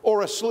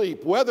or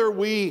asleep, whether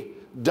we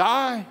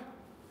die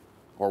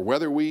or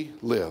whether we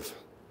live,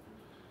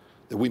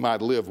 that we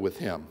might live with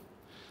him.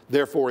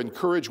 Therefore,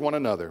 encourage one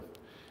another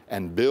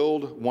and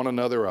build one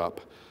another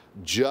up,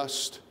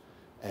 just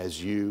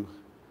as you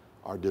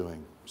are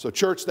doing. So,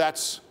 church,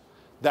 that's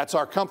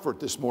our comfort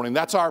this morning.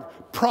 That's our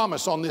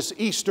promise on this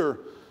Easter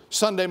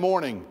Sunday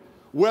morning.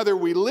 Whether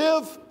we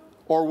live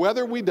or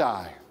whether we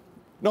die,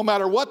 no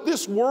matter what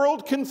this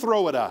world can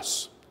throw at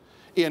us,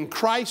 in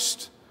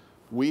Christ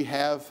we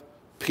have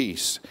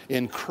peace.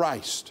 In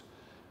Christ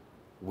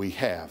we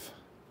have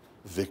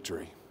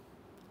victory.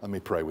 Let me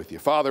pray with you.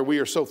 Father, we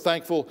are so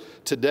thankful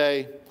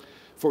today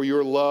for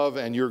your love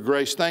and your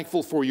grace.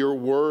 Thankful for your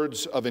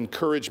words of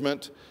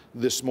encouragement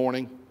this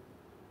morning.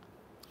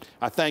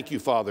 I thank you,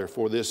 Father,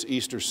 for this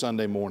Easter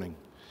Sunday morning.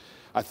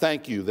 I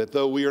thank you that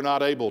though we are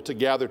not able to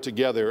gather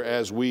together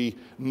as we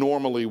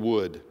normally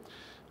would,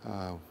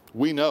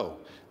 we know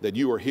that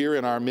you are here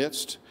in our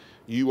midst.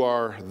 You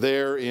are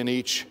there in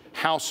each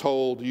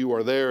household. You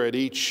are there at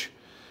each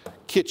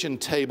kitchen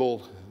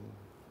table,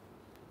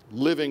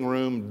 living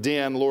room,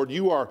 den. Lord,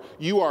 you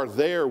are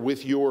there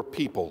with your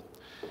people.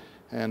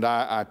 And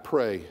I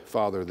pray,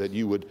 Father, that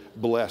you would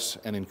bless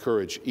and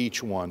encourage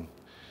each one.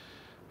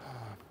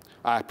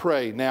 I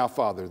pray now,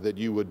 Father, that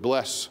you would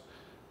bless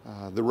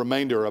the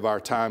remainder of our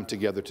time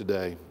together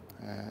today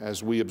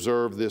as we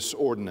observe this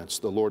ordinance,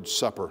 the Lord's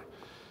Supper,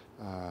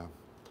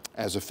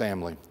 as a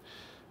family.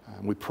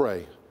 We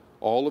pray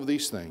all of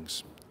these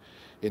things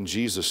in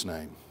Jesus'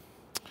 name.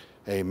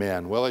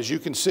 Amen. Well, as you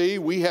can see,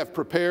 we have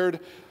prepared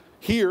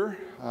here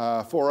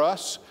for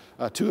us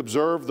to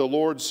observe the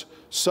Lord's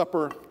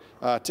Supper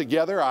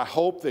together. I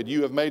hope that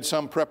you have made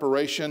some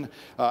preparation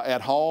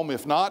at home.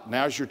 If not,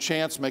 now's your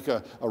chance. Make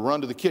a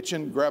run to the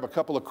kitchen, grab a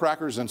couple of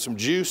crackers and some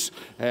juice,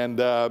 and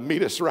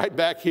meet us right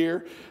back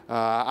here.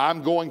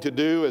 I'm going to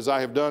do, as I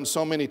have done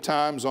so many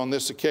times on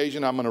this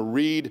occasion, I'm going to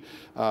read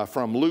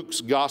from Luke's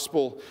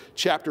Gospel,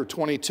 chapter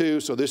 22.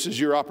 So this is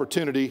your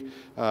opportunity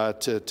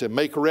to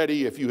make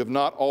ready if you have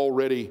not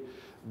already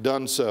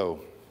done so.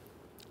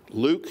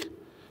 Luke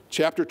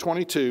chapter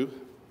 22.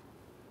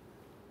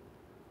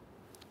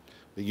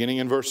 beginning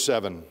in verse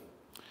 7.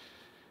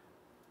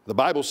 The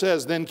Bible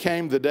says, "Then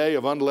came the day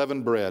of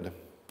unleavened bread,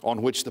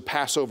 on which the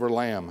Passover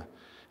lamb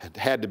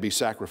had to be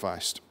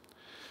sacrificed.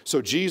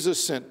 So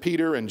Jesus sent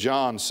Peter and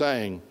John,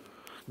 saying,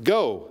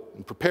 'Go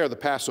and prepare the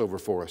Passover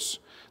for us,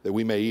 that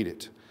we may eat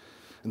it.'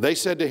 And they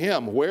said to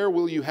him, 'Where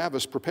will you have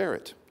us prepare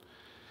it?'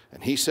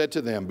 And he said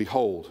to them,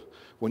 'Behold,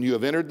 when you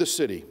have entered the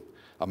city,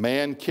 a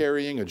man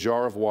carrying a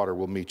jar of water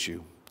will meet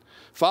you.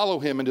 Follow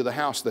him into the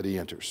house that he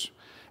enters,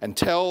 and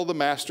tell the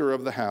master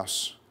of the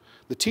house,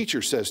 the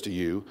teacher says to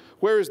you,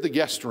 where is the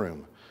guest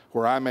room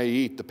where I may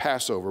eat the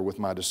Passover with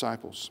my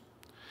disciples?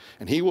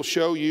 And he will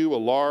show you a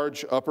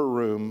large upper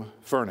room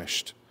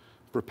furnished.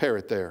 Prepare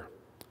it there.'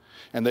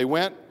 And they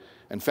went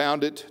and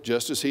found it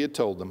just as he had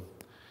told them,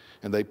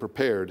 and they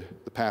prepared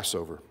the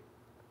Passover.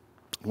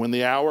 When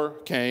the hour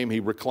came, he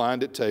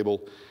reclined at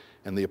table,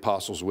 and the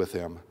apostles with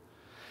him.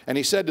 And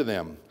he said to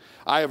them,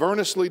 'I have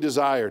earnestly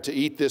desired to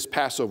eat this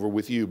Passover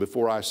with you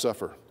before I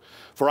suffer.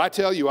 For I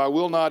tell you, I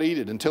will not eat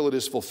it until it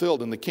is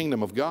fulfilled in the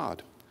kingdom of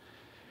God.'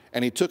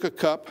 And he took a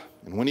cup,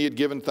 and when he had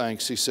given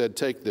thanks, he said,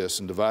 'Take this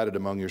and divide it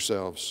among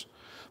yourselves.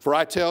 For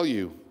I tell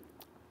you,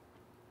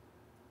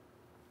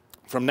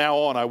 from now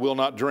on I will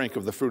not drink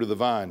of the fruit of the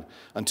vine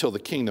until the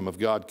kingdom of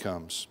God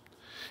comes.'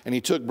 And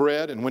he took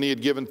bread, and when he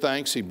had given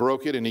thanks, he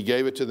broke it, and he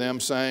gave it to them,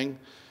 saying,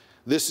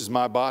 'This is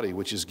my body,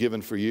 which is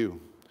given for you.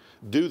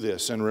 Do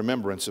this in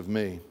remembrance of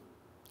me.'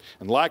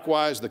 And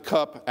likewise the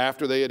cup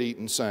after they had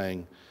eaten,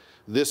 saying,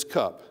 'This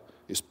cup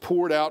is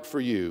poured out for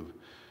you,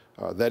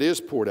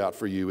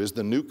 is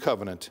the new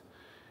covenant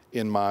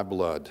in my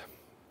blood.'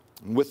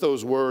 And with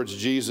those words,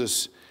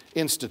 Jesus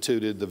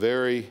instituted the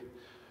very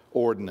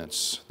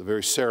ordinance, the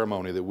very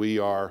ceremony that we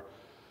are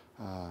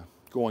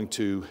going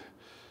to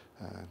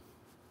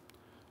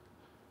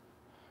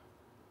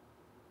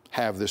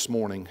have this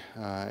morning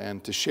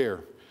and to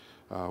share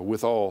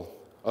with all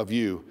of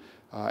you.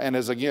 And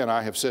as again,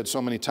 I have said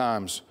so many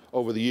times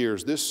over the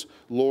years, this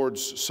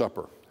Lord's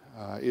Supper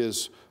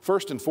is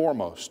first and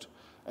foremost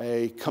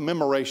a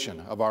commemoration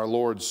of our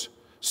Lord's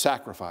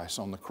sacrifice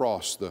on the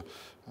cross.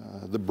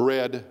 The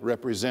bread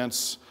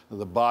represents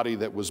the body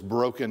that was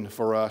broken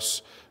for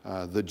us.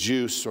 The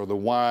juice or the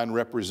wine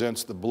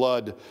represents the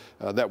blood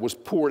that was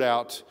poured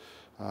out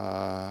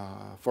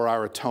for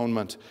our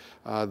atonement.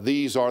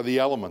 These are the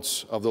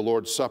elements of the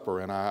Lord's Supper,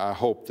 and I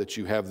hope that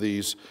you have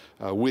these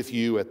with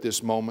you at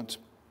this moment.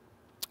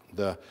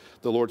 The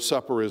Lord's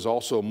Supper is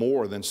also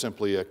more than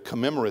simply a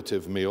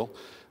commemorative meal.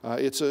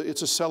 It's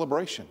a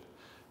celebration.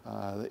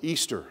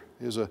 Easter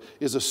is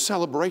a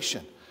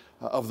celebration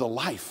of the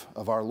life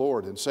of our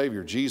Lord and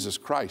Savior, Jesus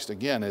Christ.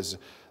 Again, as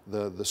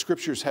the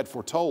Scriptures had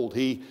foretold,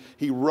 He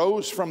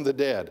rose from the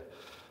dead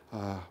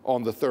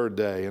on the third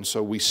day, and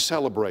so we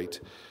celebrate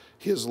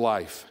His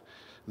life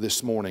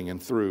this morning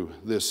and through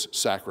this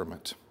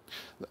sacrament.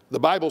 The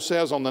Bible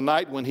says on the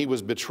night when He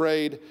was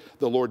betrayed,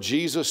 the Lord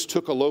Jesus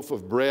took a loaf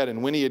of bread,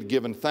 and when He had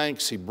given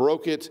thanks, He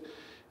broke it,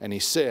 and He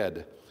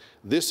said,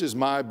 "This is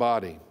my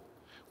body,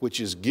 which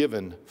is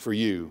given for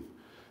you.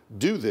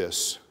 Do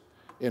this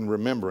in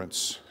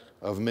remembrance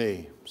of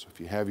me." So if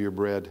you have your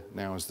bread,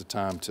 now is the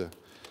time to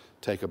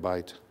take a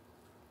bite.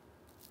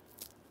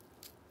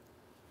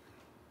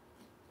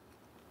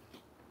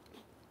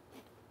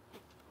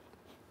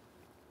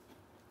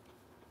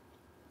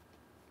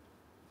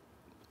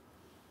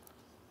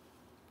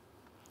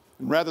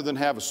 And rather than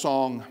have a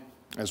song,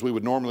 as we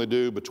would normally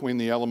do, between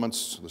the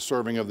elements, the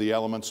serving of the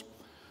elements,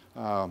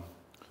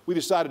 we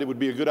decided it would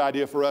be a good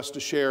idea for us to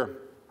share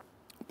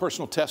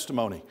personal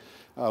testimony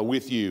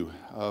with you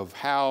of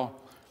how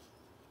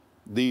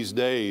these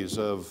days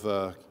of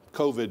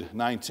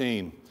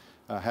COVID-19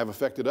 have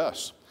affected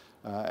us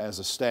as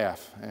a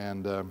staff.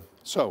 And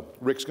so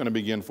Rick's going to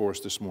begin for us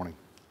this morning.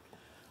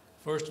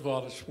 First of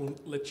all, I just want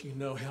to let you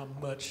know how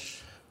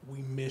much we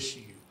miss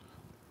you.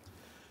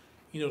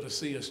 You know, to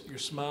see us, your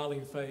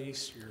smiling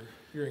face,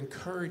 your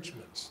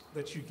encouragements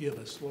that you give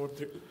us, Lord,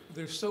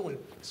 they're so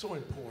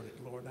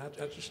important, Lord.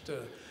 I just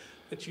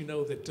let you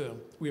know that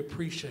we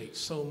appreciate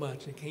so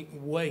much and can't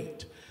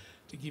wait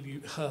to give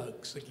you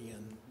hugs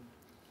again.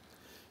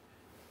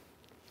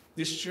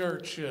 This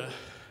church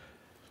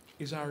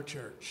is our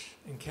church.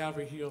 In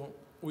Calvary Hill,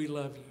 we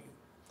love you.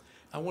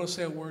 I want to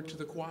say a word to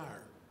the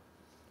choir.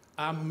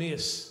 I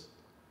miss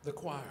the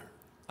choir.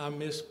 I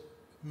miss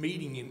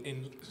meeting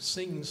and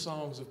singing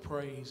songs of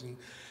praise and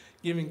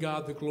giving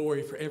God the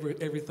glory for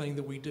everything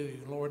that we do.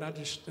 Lord, I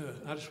just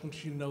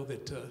want you to know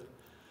that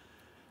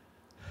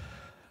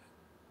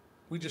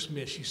we just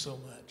miss you so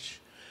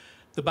much.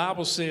 The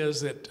Bible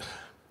says that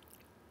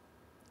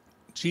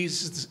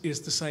Jesus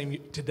is the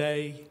same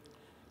today,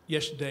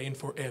 yesterday, and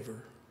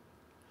forever.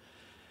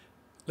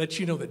 Let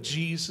you know that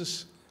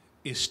Jesus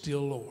is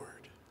still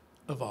Lord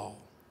of all.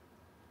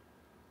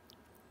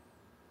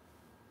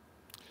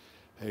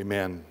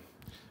 Amen.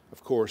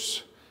 Of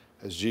course,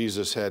 as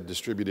Jesus had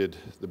distributed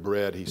the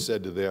bread, He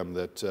said to them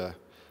that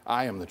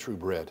I am the true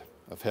bread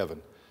of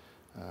heaven.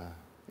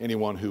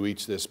 Anyone who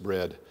eats this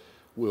bread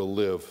will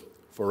live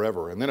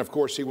forever. And then, of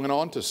course, He went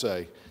on to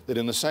say that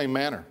in the same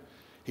manner,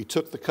 He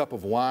took the cup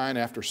of wine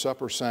after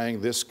supper,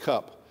 saying, "This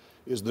cup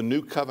is the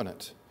new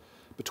covenant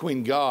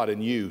between God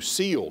and you,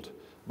 sealed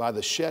by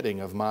the shedding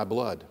of my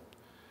blood.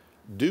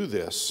 Do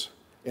this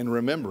in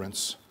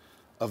remembrance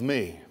of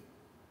me."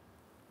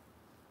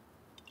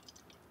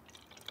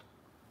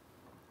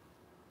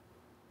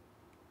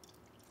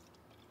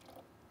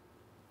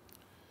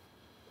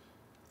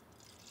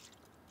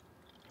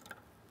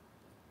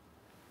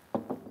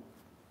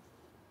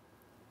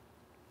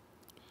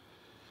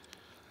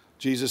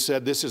 Jesus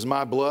said, "This is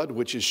my blood,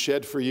 which is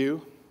shed for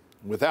you.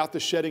 Without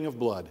the shedding of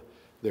blood,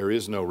 there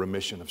is no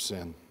remission of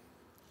sin."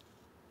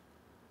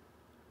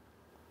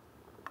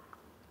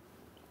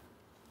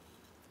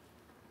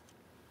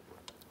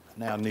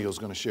 Now Neil's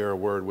going to share a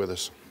word with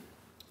us.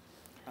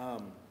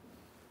 Mine,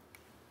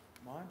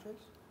 Trace?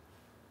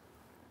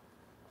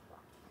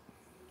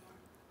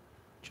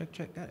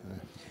 Check, got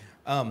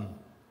it.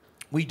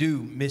 We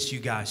do miss you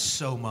guys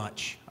so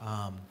much.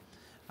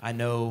 I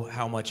know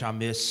how much I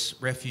miss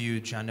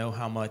Refuge. I know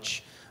how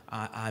much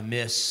I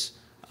miss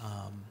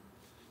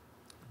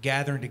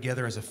gathering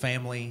together as a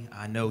family.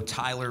 I know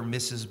Tyler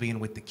misses being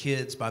with the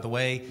kids. By the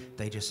way,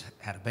 they just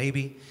had a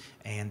baby,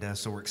 and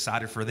so we're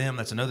excited for them.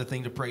 That's another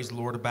thing to praise the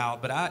Lord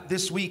about. But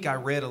this week I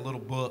read a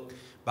little book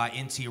by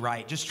N.T.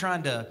 Wright,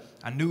 I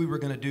knew we were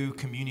going to do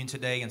communion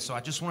today, and so I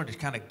just wanted to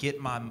kind of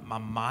get my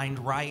mind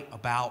right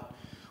about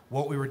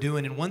what we were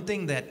doing. And one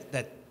thing that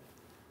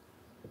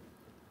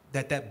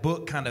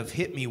book kind of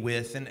hit me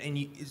with, and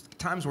it's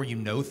times where you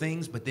know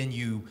things, but then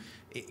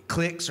it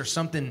clicks or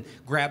something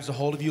grabs a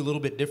hold of you a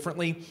little bit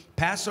differently.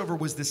 Passover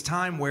was this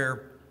time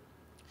where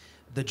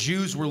the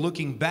Jews were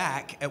looking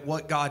back at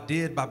what God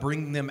did by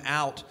bringing them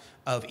out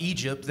of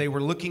Egypt. They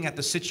were looking at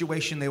the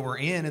situation they were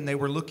in, and they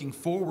were looking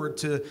forward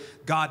to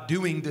God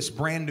doing this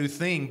brand new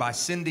thing by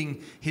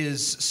sending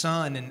his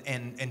son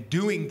and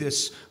doing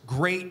this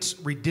great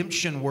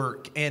redemption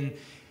work. And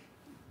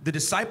the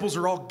disciples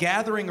are all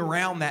gathering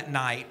around that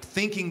night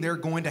thinking they're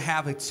going to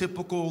have a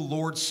typical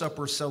Lord's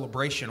Supper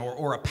celebration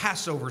or a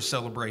Passover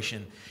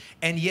celebration.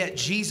 And yet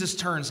Jesus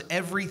turns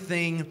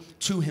everything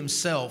to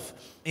himself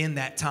in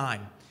that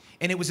time.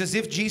 And it was as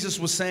if Jesus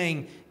was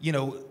saying,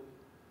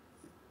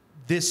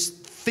 this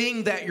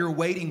thing that you're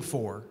waiting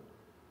for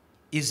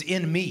is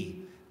in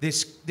me.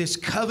 This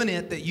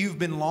covenant that you've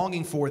been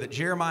longing for, that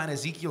Jeremiah and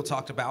Ezekiel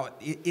talked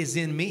about, is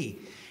in me.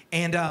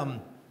 And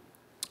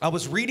I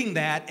was reading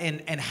that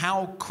and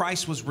how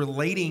Christ was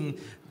relating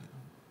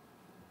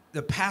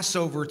the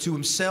Passover to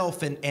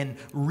himself and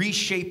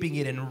reshaping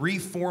it and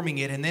reforming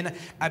it. And then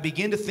I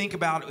began to think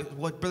about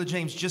what Brother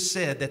James just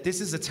said, that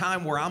this is a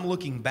time where I'm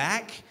looking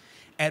back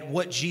at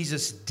what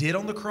Jesus did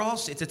on the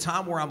cross. It's a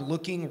time where I'm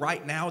looking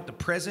right now at the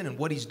present and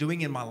what he's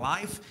doing in my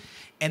life.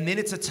 And then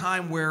it's a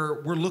time where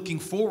we're looking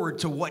forward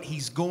to what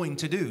he's going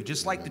to do.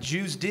 Just like the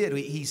Jews did,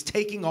 he's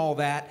taking all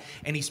that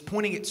and he's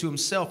pointing it to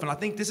himself. And I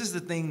think this is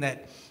the thing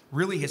that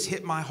really has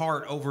hit my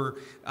heart over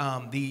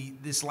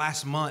this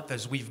last month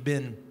as we've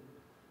been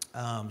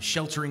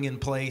sheltering in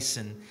place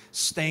and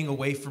staying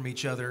away from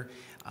each other.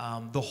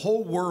 The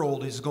whole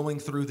world is going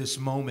through this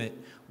moment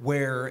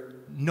where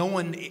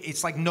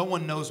it's like no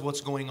one knows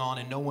what's going on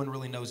and no one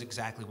really knows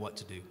exactly what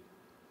to do.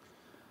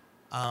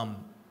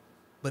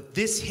 But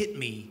this hit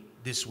me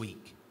this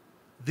week.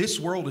 This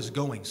world is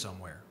going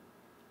somewhere.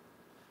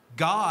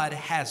 God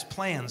has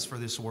plans for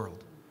this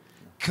world.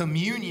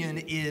 Communion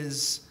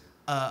is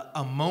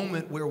a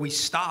moment where we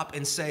stop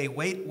and say,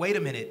 wait a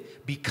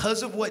minute.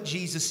 Because of what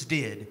Jesus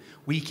did,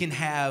 we can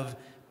have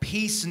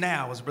peace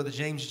now, as Brother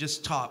James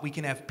just taught. We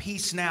can have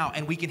peace now,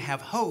 and we can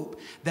have hope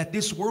that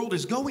this world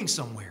is going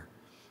somewhere.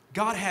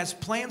 God has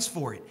plans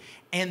for it.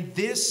 And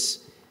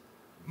this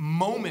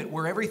moment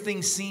where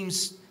everything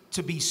seems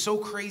to be so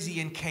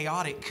crazy and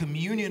chaotic,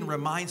 communion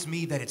reminds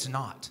me that it's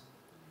not.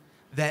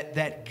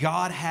 That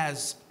God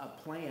has a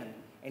plan,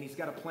 and he's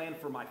got a plan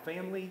for my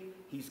family.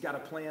 He's got a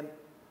plan.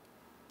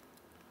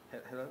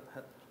 Hello?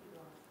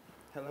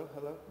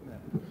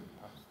 No.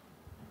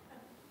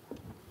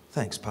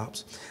 Thanks,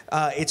 Pops.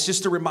 It's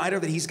just a reminder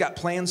that he's got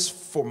plans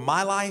for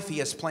my life. He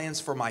has plans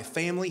for my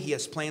family. He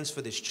has plans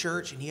for this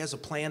church, and he has a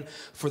plan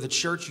for the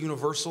church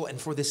universal and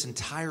for this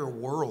entire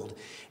world.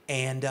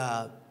 And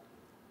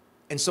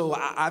so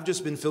I've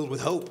just been filled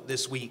with hope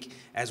this week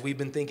as we've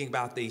been thinking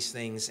about these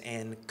things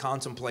and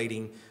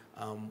contemplating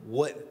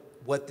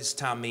what this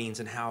time means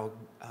and how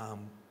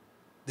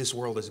this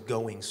world is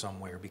going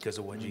somewhere because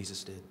of what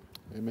Jesus did.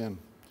 Amen.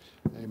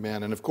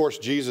 Amen. And of course,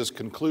 Jesus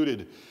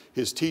concluded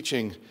his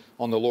teaching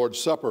on the Lord's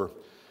Supper,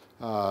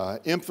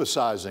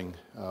 emphasizing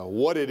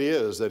what it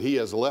is that he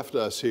has left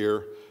us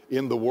here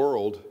in the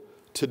world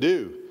to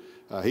do.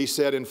 He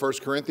said in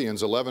 1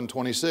 Corinthians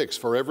 11:26,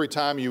 "For every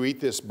time you eat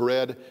this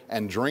bread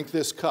and drink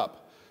this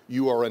cup,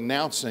 you are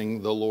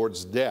announcing the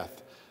Lord's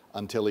death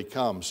until he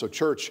comes." So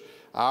church,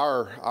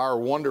 our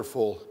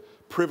wonderful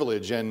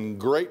privilege and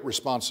great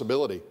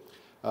responsibility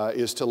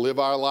is to live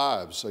our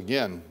lives,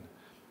 again,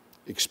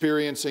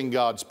 experiencing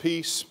God's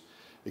peace,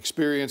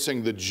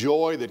 experiencing the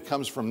joy that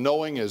comes from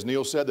knowing, as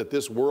Neil said, that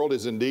this world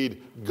is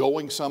indeed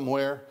going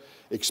somewhere,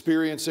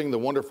 experiencing the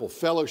wonderful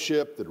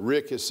fellowship that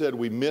Rick has said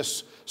we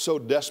miss so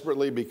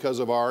desperately because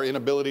of our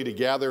inability to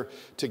gather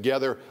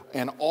together.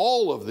 And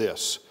all of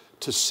this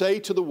to say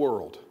to the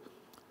world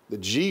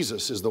that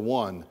Jesus is the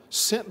one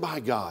sent by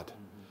God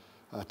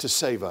to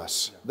save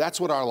us. That's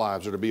what our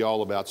lives are to be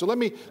all about. So let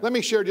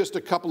me share just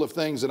a couple of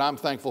things that I'm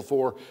thankful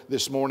for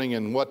this morning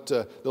and what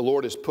the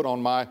Lord has put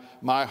on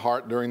my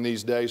heart during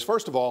these days.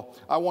 First of all,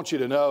 I want you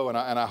to know, and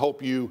I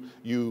hope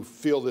you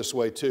feel this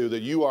way too,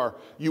 that you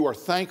are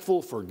thankful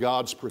for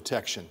God's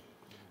protection.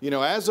 You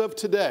know, as of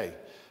today,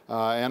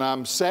 and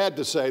I'm sad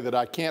to say that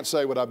I can't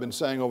say what I've been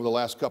saying over the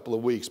last couple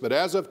of weeks, but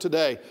as of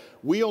today,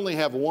 we only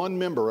have one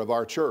member of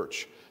our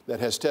church that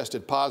has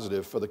tested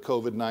positive for the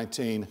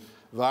COVID-19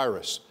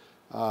 virus.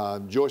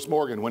 Joyce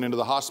Morgan went into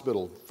the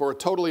hospital for a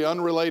totally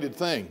unrelated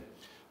thing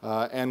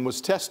and was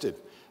tested.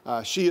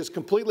 She is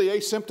completely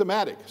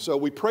asymptomatic, so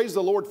we praise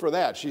the Lord for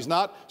that. She's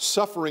not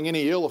suffering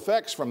any ill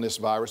effects from this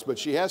virus, but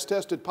she has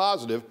tested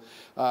positive.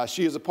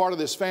 She is a part of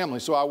this family,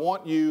 so I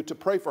want you to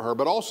pray for her.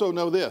 But also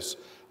know this,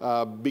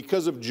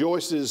 because of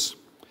Joyce's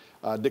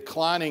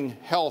declining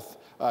health,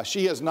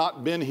 she has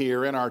not been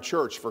here in our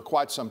church for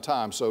quite some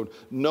time, so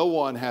no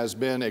one has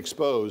been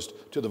exposed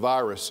to the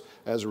virus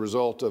as a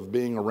result of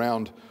being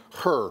around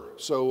her.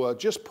 So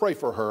just pray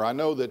for her. I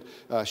know that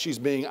she's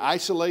being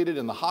isolated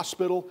in the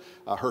hospital.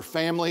 Her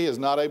family is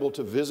not able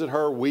to visit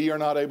her. We are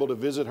not able to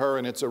visit her,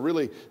 and it's a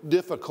really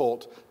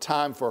difficult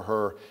time for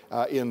her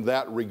in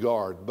that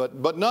regard.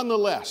 But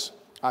nonetheless,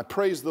 I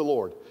praise the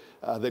Lord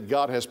that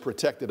God has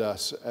protected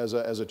us as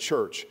a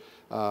church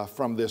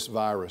from this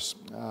virus.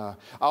 I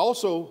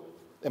also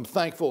am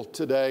thankful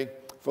today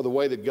for the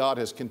way that God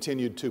has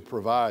continued to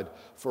provide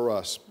for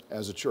us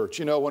as a church.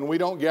 You know, when we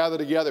don't gather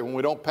together, when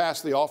we don't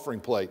pass the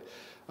offering plate,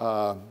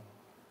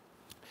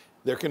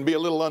 there can be a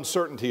little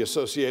uncertainty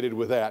associated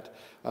with that.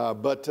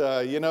 But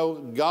you know,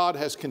 God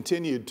has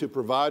continued to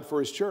provide for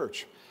His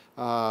church.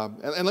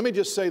 And let me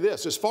just say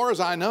this, as far as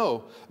I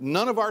know,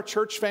 none of our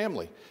church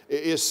family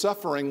is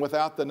suffering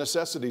without the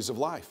necessities of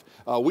life.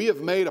 We have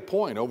made a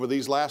point over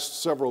these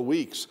last several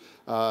weeks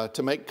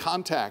to make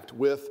contact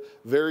with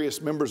various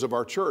members of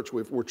our church.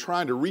 We're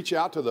trying to reach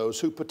out to those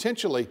who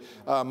potentially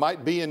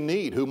might be in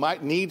need, who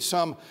might need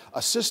some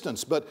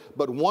assistance. But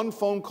one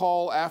phone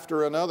call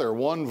after another,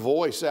 one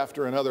voice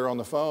after another on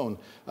the phone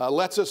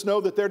lets us know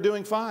that they're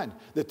doing fine,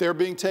 that they're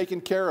being taken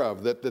care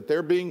of, that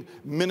they're being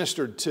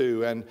ministered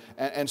to.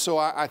 And so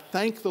I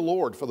thank the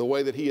Lord for the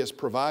way that He has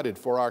provided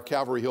for our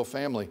Calvary Hill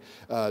family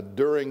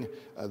during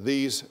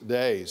these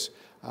days.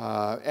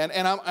 And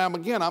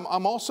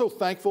I'm also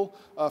thankful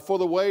for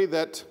the way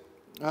that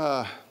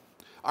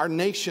our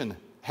nation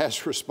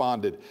has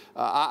responded.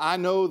 I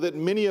know that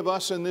many of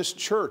us in this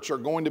church are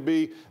going to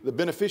be the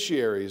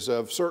beneficiaries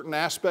of certain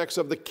aspects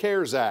of the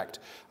CARES Act.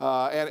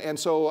 And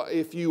so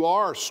if you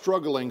are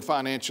struggling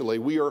financially,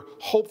 we are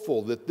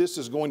hopeful that this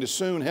is going to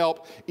soon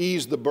help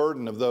ease the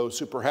burden of those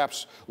who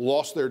perhaps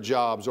lost their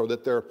jobs or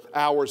that their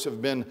hours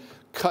have been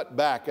cut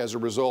back as a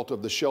result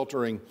of the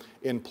sheltering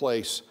in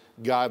place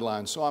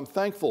guidelines. So I'm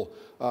thankful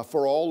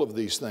for all of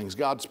these things,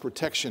 God's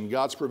protection,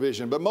 God's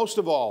provision. But most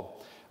of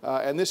all,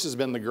 and this has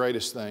been the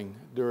greatest thing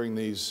during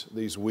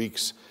these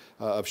weeks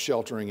of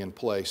sheltering in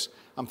place,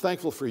 I'm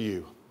thankful for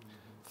you.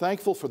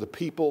 Thankful for the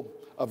people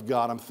of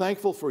God. I'm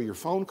thankful for your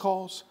phone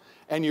calls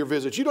and your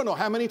visits. You don't know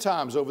how many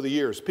times over the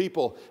years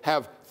people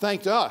have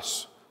thanked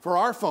us for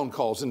our phone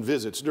calls and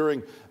visits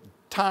during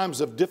times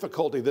of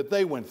difficulty that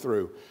they went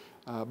through.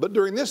 But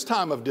during this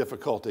time of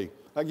difficulty,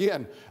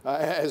 again,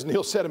 as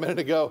Neil said a minute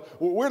ago,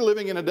 we're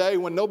living in a day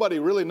when nobody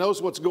really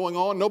knows what's going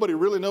on. Nobody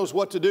really knows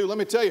what to do. Let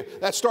me tell you,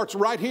 that starts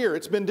right here.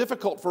 It's been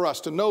difficult for us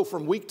to know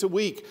from week to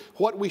week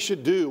what we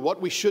should do,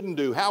 what we shouldn't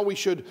do, how we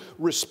should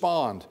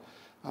respond.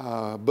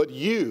 But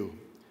you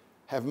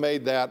have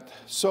made that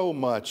so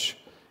much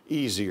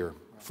easier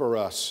for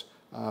us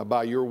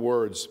by your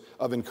words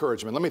of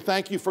encouragement. Let me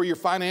thank you for your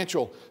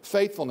financial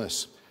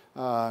faithfulness.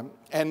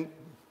 And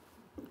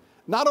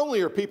not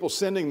only are people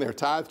sending their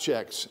tithe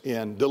checks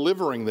in,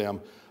 delivering them,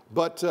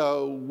 but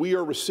we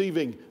are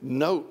receiving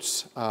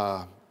notes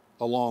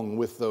along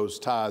with those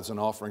tithes and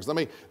offerings. Let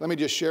me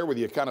just share with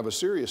you kind of a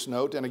serious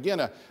note, and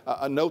again,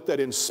 a note that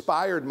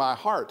inspired my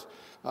heart.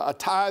 A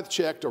tithe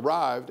check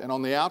arrived, and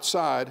on the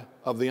outside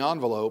of the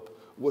envelope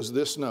was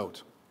this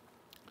note: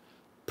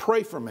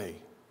 "Pray for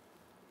me.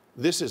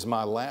 This is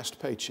my last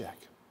paycheck."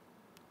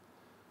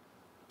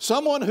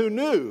 Someone who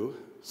knew,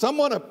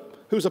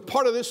 who's a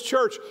part of this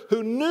church,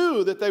 who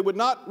knew that they would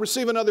not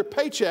receive another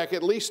paycheck,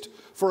 at least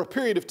for a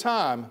period of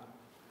time,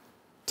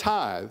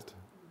 tithed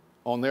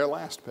on their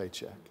last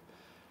paycheck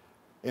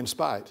in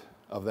spite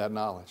of that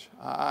knowledge.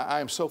 I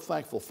am so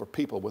thankful for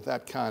people with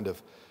that kind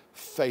of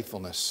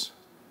faithfulness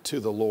to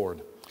the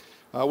Lord.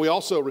 We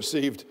also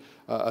received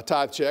a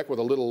tithe check with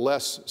a little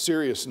less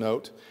serious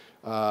note.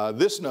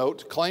 This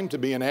note claimed to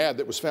be an ad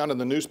that was found in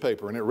the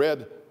newspaper, and it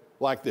read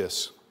like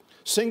this: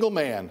 "Single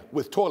man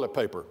with toilet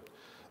paper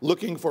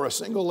looking for a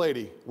single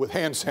lady with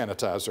hand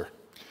sanitizer."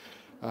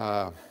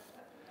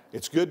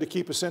 It's good to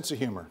keep a sense of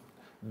humor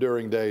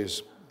during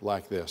days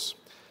like this.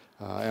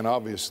 And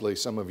obviously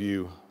some of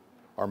you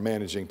are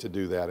managing to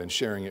do that and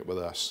sharing it with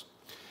us.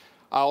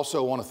 I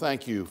also want to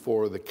thank you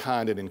for the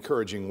kind and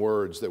encouraging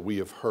words that we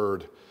have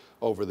heard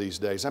over these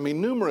days. I mean,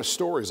 numerous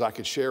stories I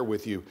could share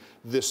with you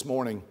this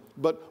morning,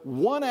 but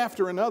one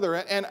after another,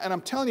 and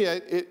I'm telling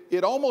you,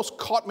 it almost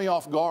caught me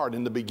off guard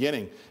in the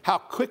beginning, how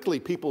quickly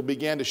people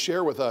began to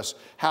share with us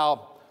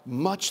how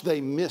much they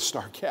missed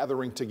our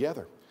gathering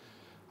together.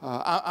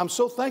 I'm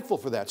so thankful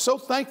for that. So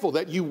thankful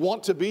that you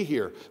want to be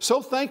here.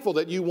 So thankful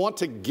that you want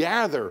to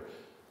gather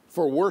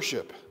for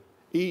worship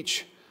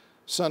each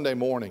Sunday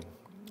morning.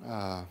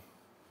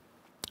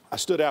 I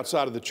stood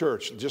outside of the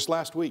church just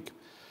last week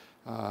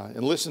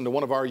and listened to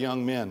one of our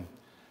young men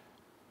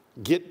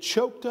get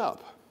choked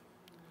up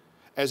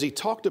as he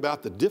talked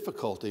about the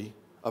difficulty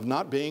of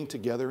not being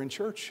together in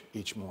church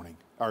each morning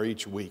or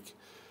each week.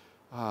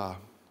 I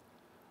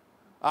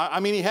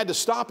mean, he had to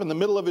stop in the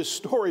middle of his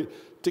story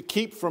to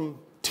keep from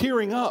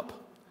tearing up.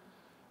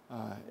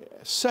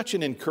 Such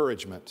an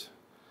encouragement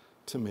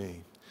to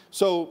me.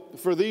 So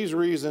for these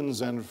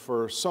reasons and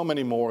for so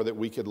many more that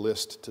we could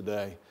list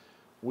today,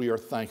 we are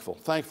thankful.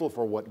 Thankful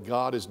for what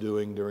God is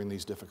doing during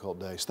these difficult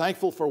days.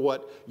 Thankful for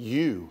what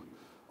you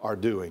are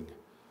doing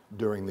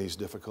during these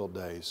difficult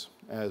days.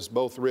 As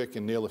both Rick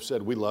and Neil have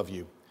said, we love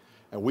you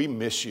and we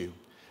miss you.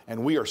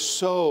 And we are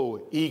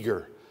so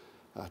eager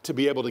to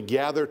be able to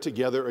gather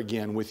together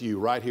again with you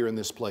right here in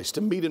this place,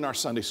 to meet in our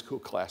Sunday school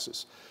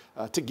classes,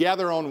 to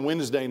gather on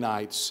Wednesday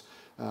nights,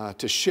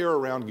 to share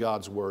around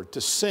God's Word,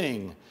 to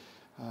sing,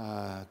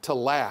 to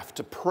laugh,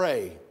 to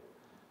pray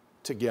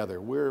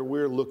together.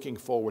 We're looking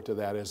forward to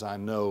that, as I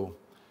know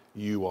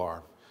you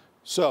are.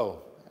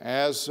 So,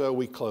 as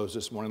we close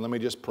this morning, let me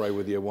just pray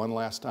with you one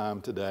last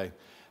time today,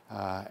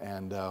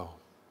 and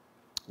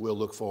we'll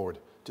look forward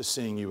to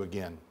seeing you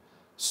again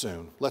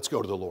soon. Let's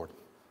go to the Lord.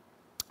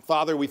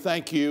 Father, we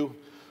thank you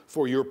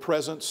for your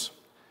presence,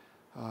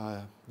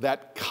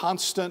 that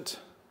constant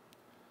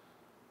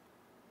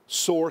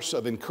source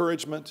of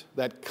encouragement,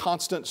 that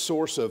constant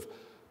source of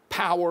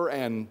power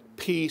and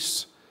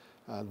peace,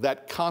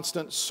 that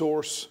constant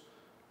source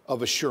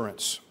of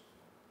assurance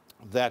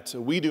that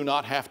we do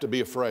not have to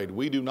be afraid.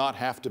 We do not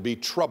have to be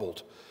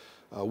troubled.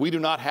 We do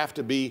not have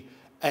to be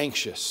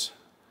anxious.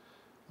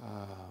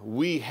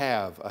 We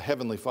have a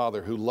Heavenly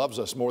Father who loves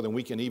us more than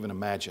we can even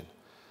imagine,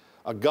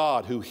 a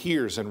God who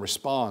hears and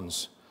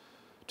responds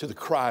to the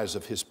cries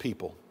of His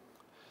people,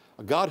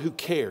 a God who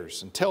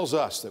cares and tells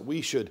us that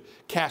we should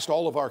cast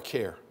all of our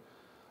care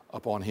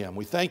upon Him.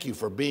 We thank you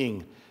for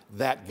being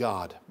that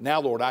God. Now,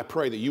 Lord, I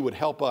pray that you would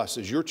help us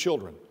as your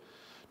children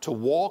to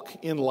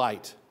walk in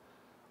light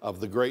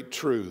of the great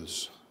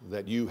truths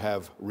that you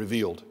have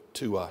revealed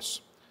to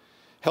us.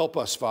 Help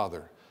us,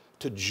 Father,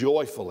 to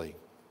joyfully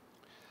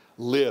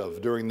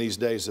live during these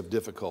days of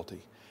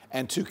difficulty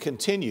and to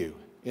continue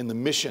in the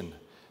mission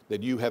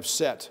that you have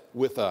set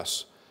with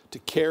us to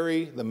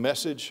carry the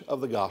message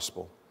of the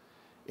gospel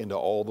into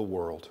all the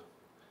world.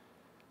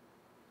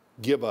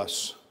 Give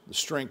us the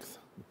strength,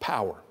 the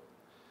power,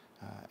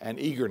 and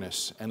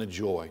eagerness and a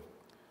joy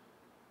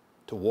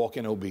to walk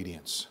in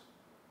obedience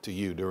to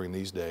you during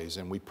these days.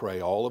 And we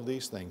pray all of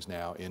these things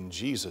now in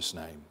Jesus'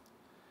 name.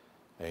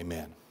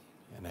 Amen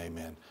and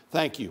amen.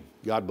 Thank you.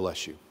 God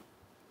bless you.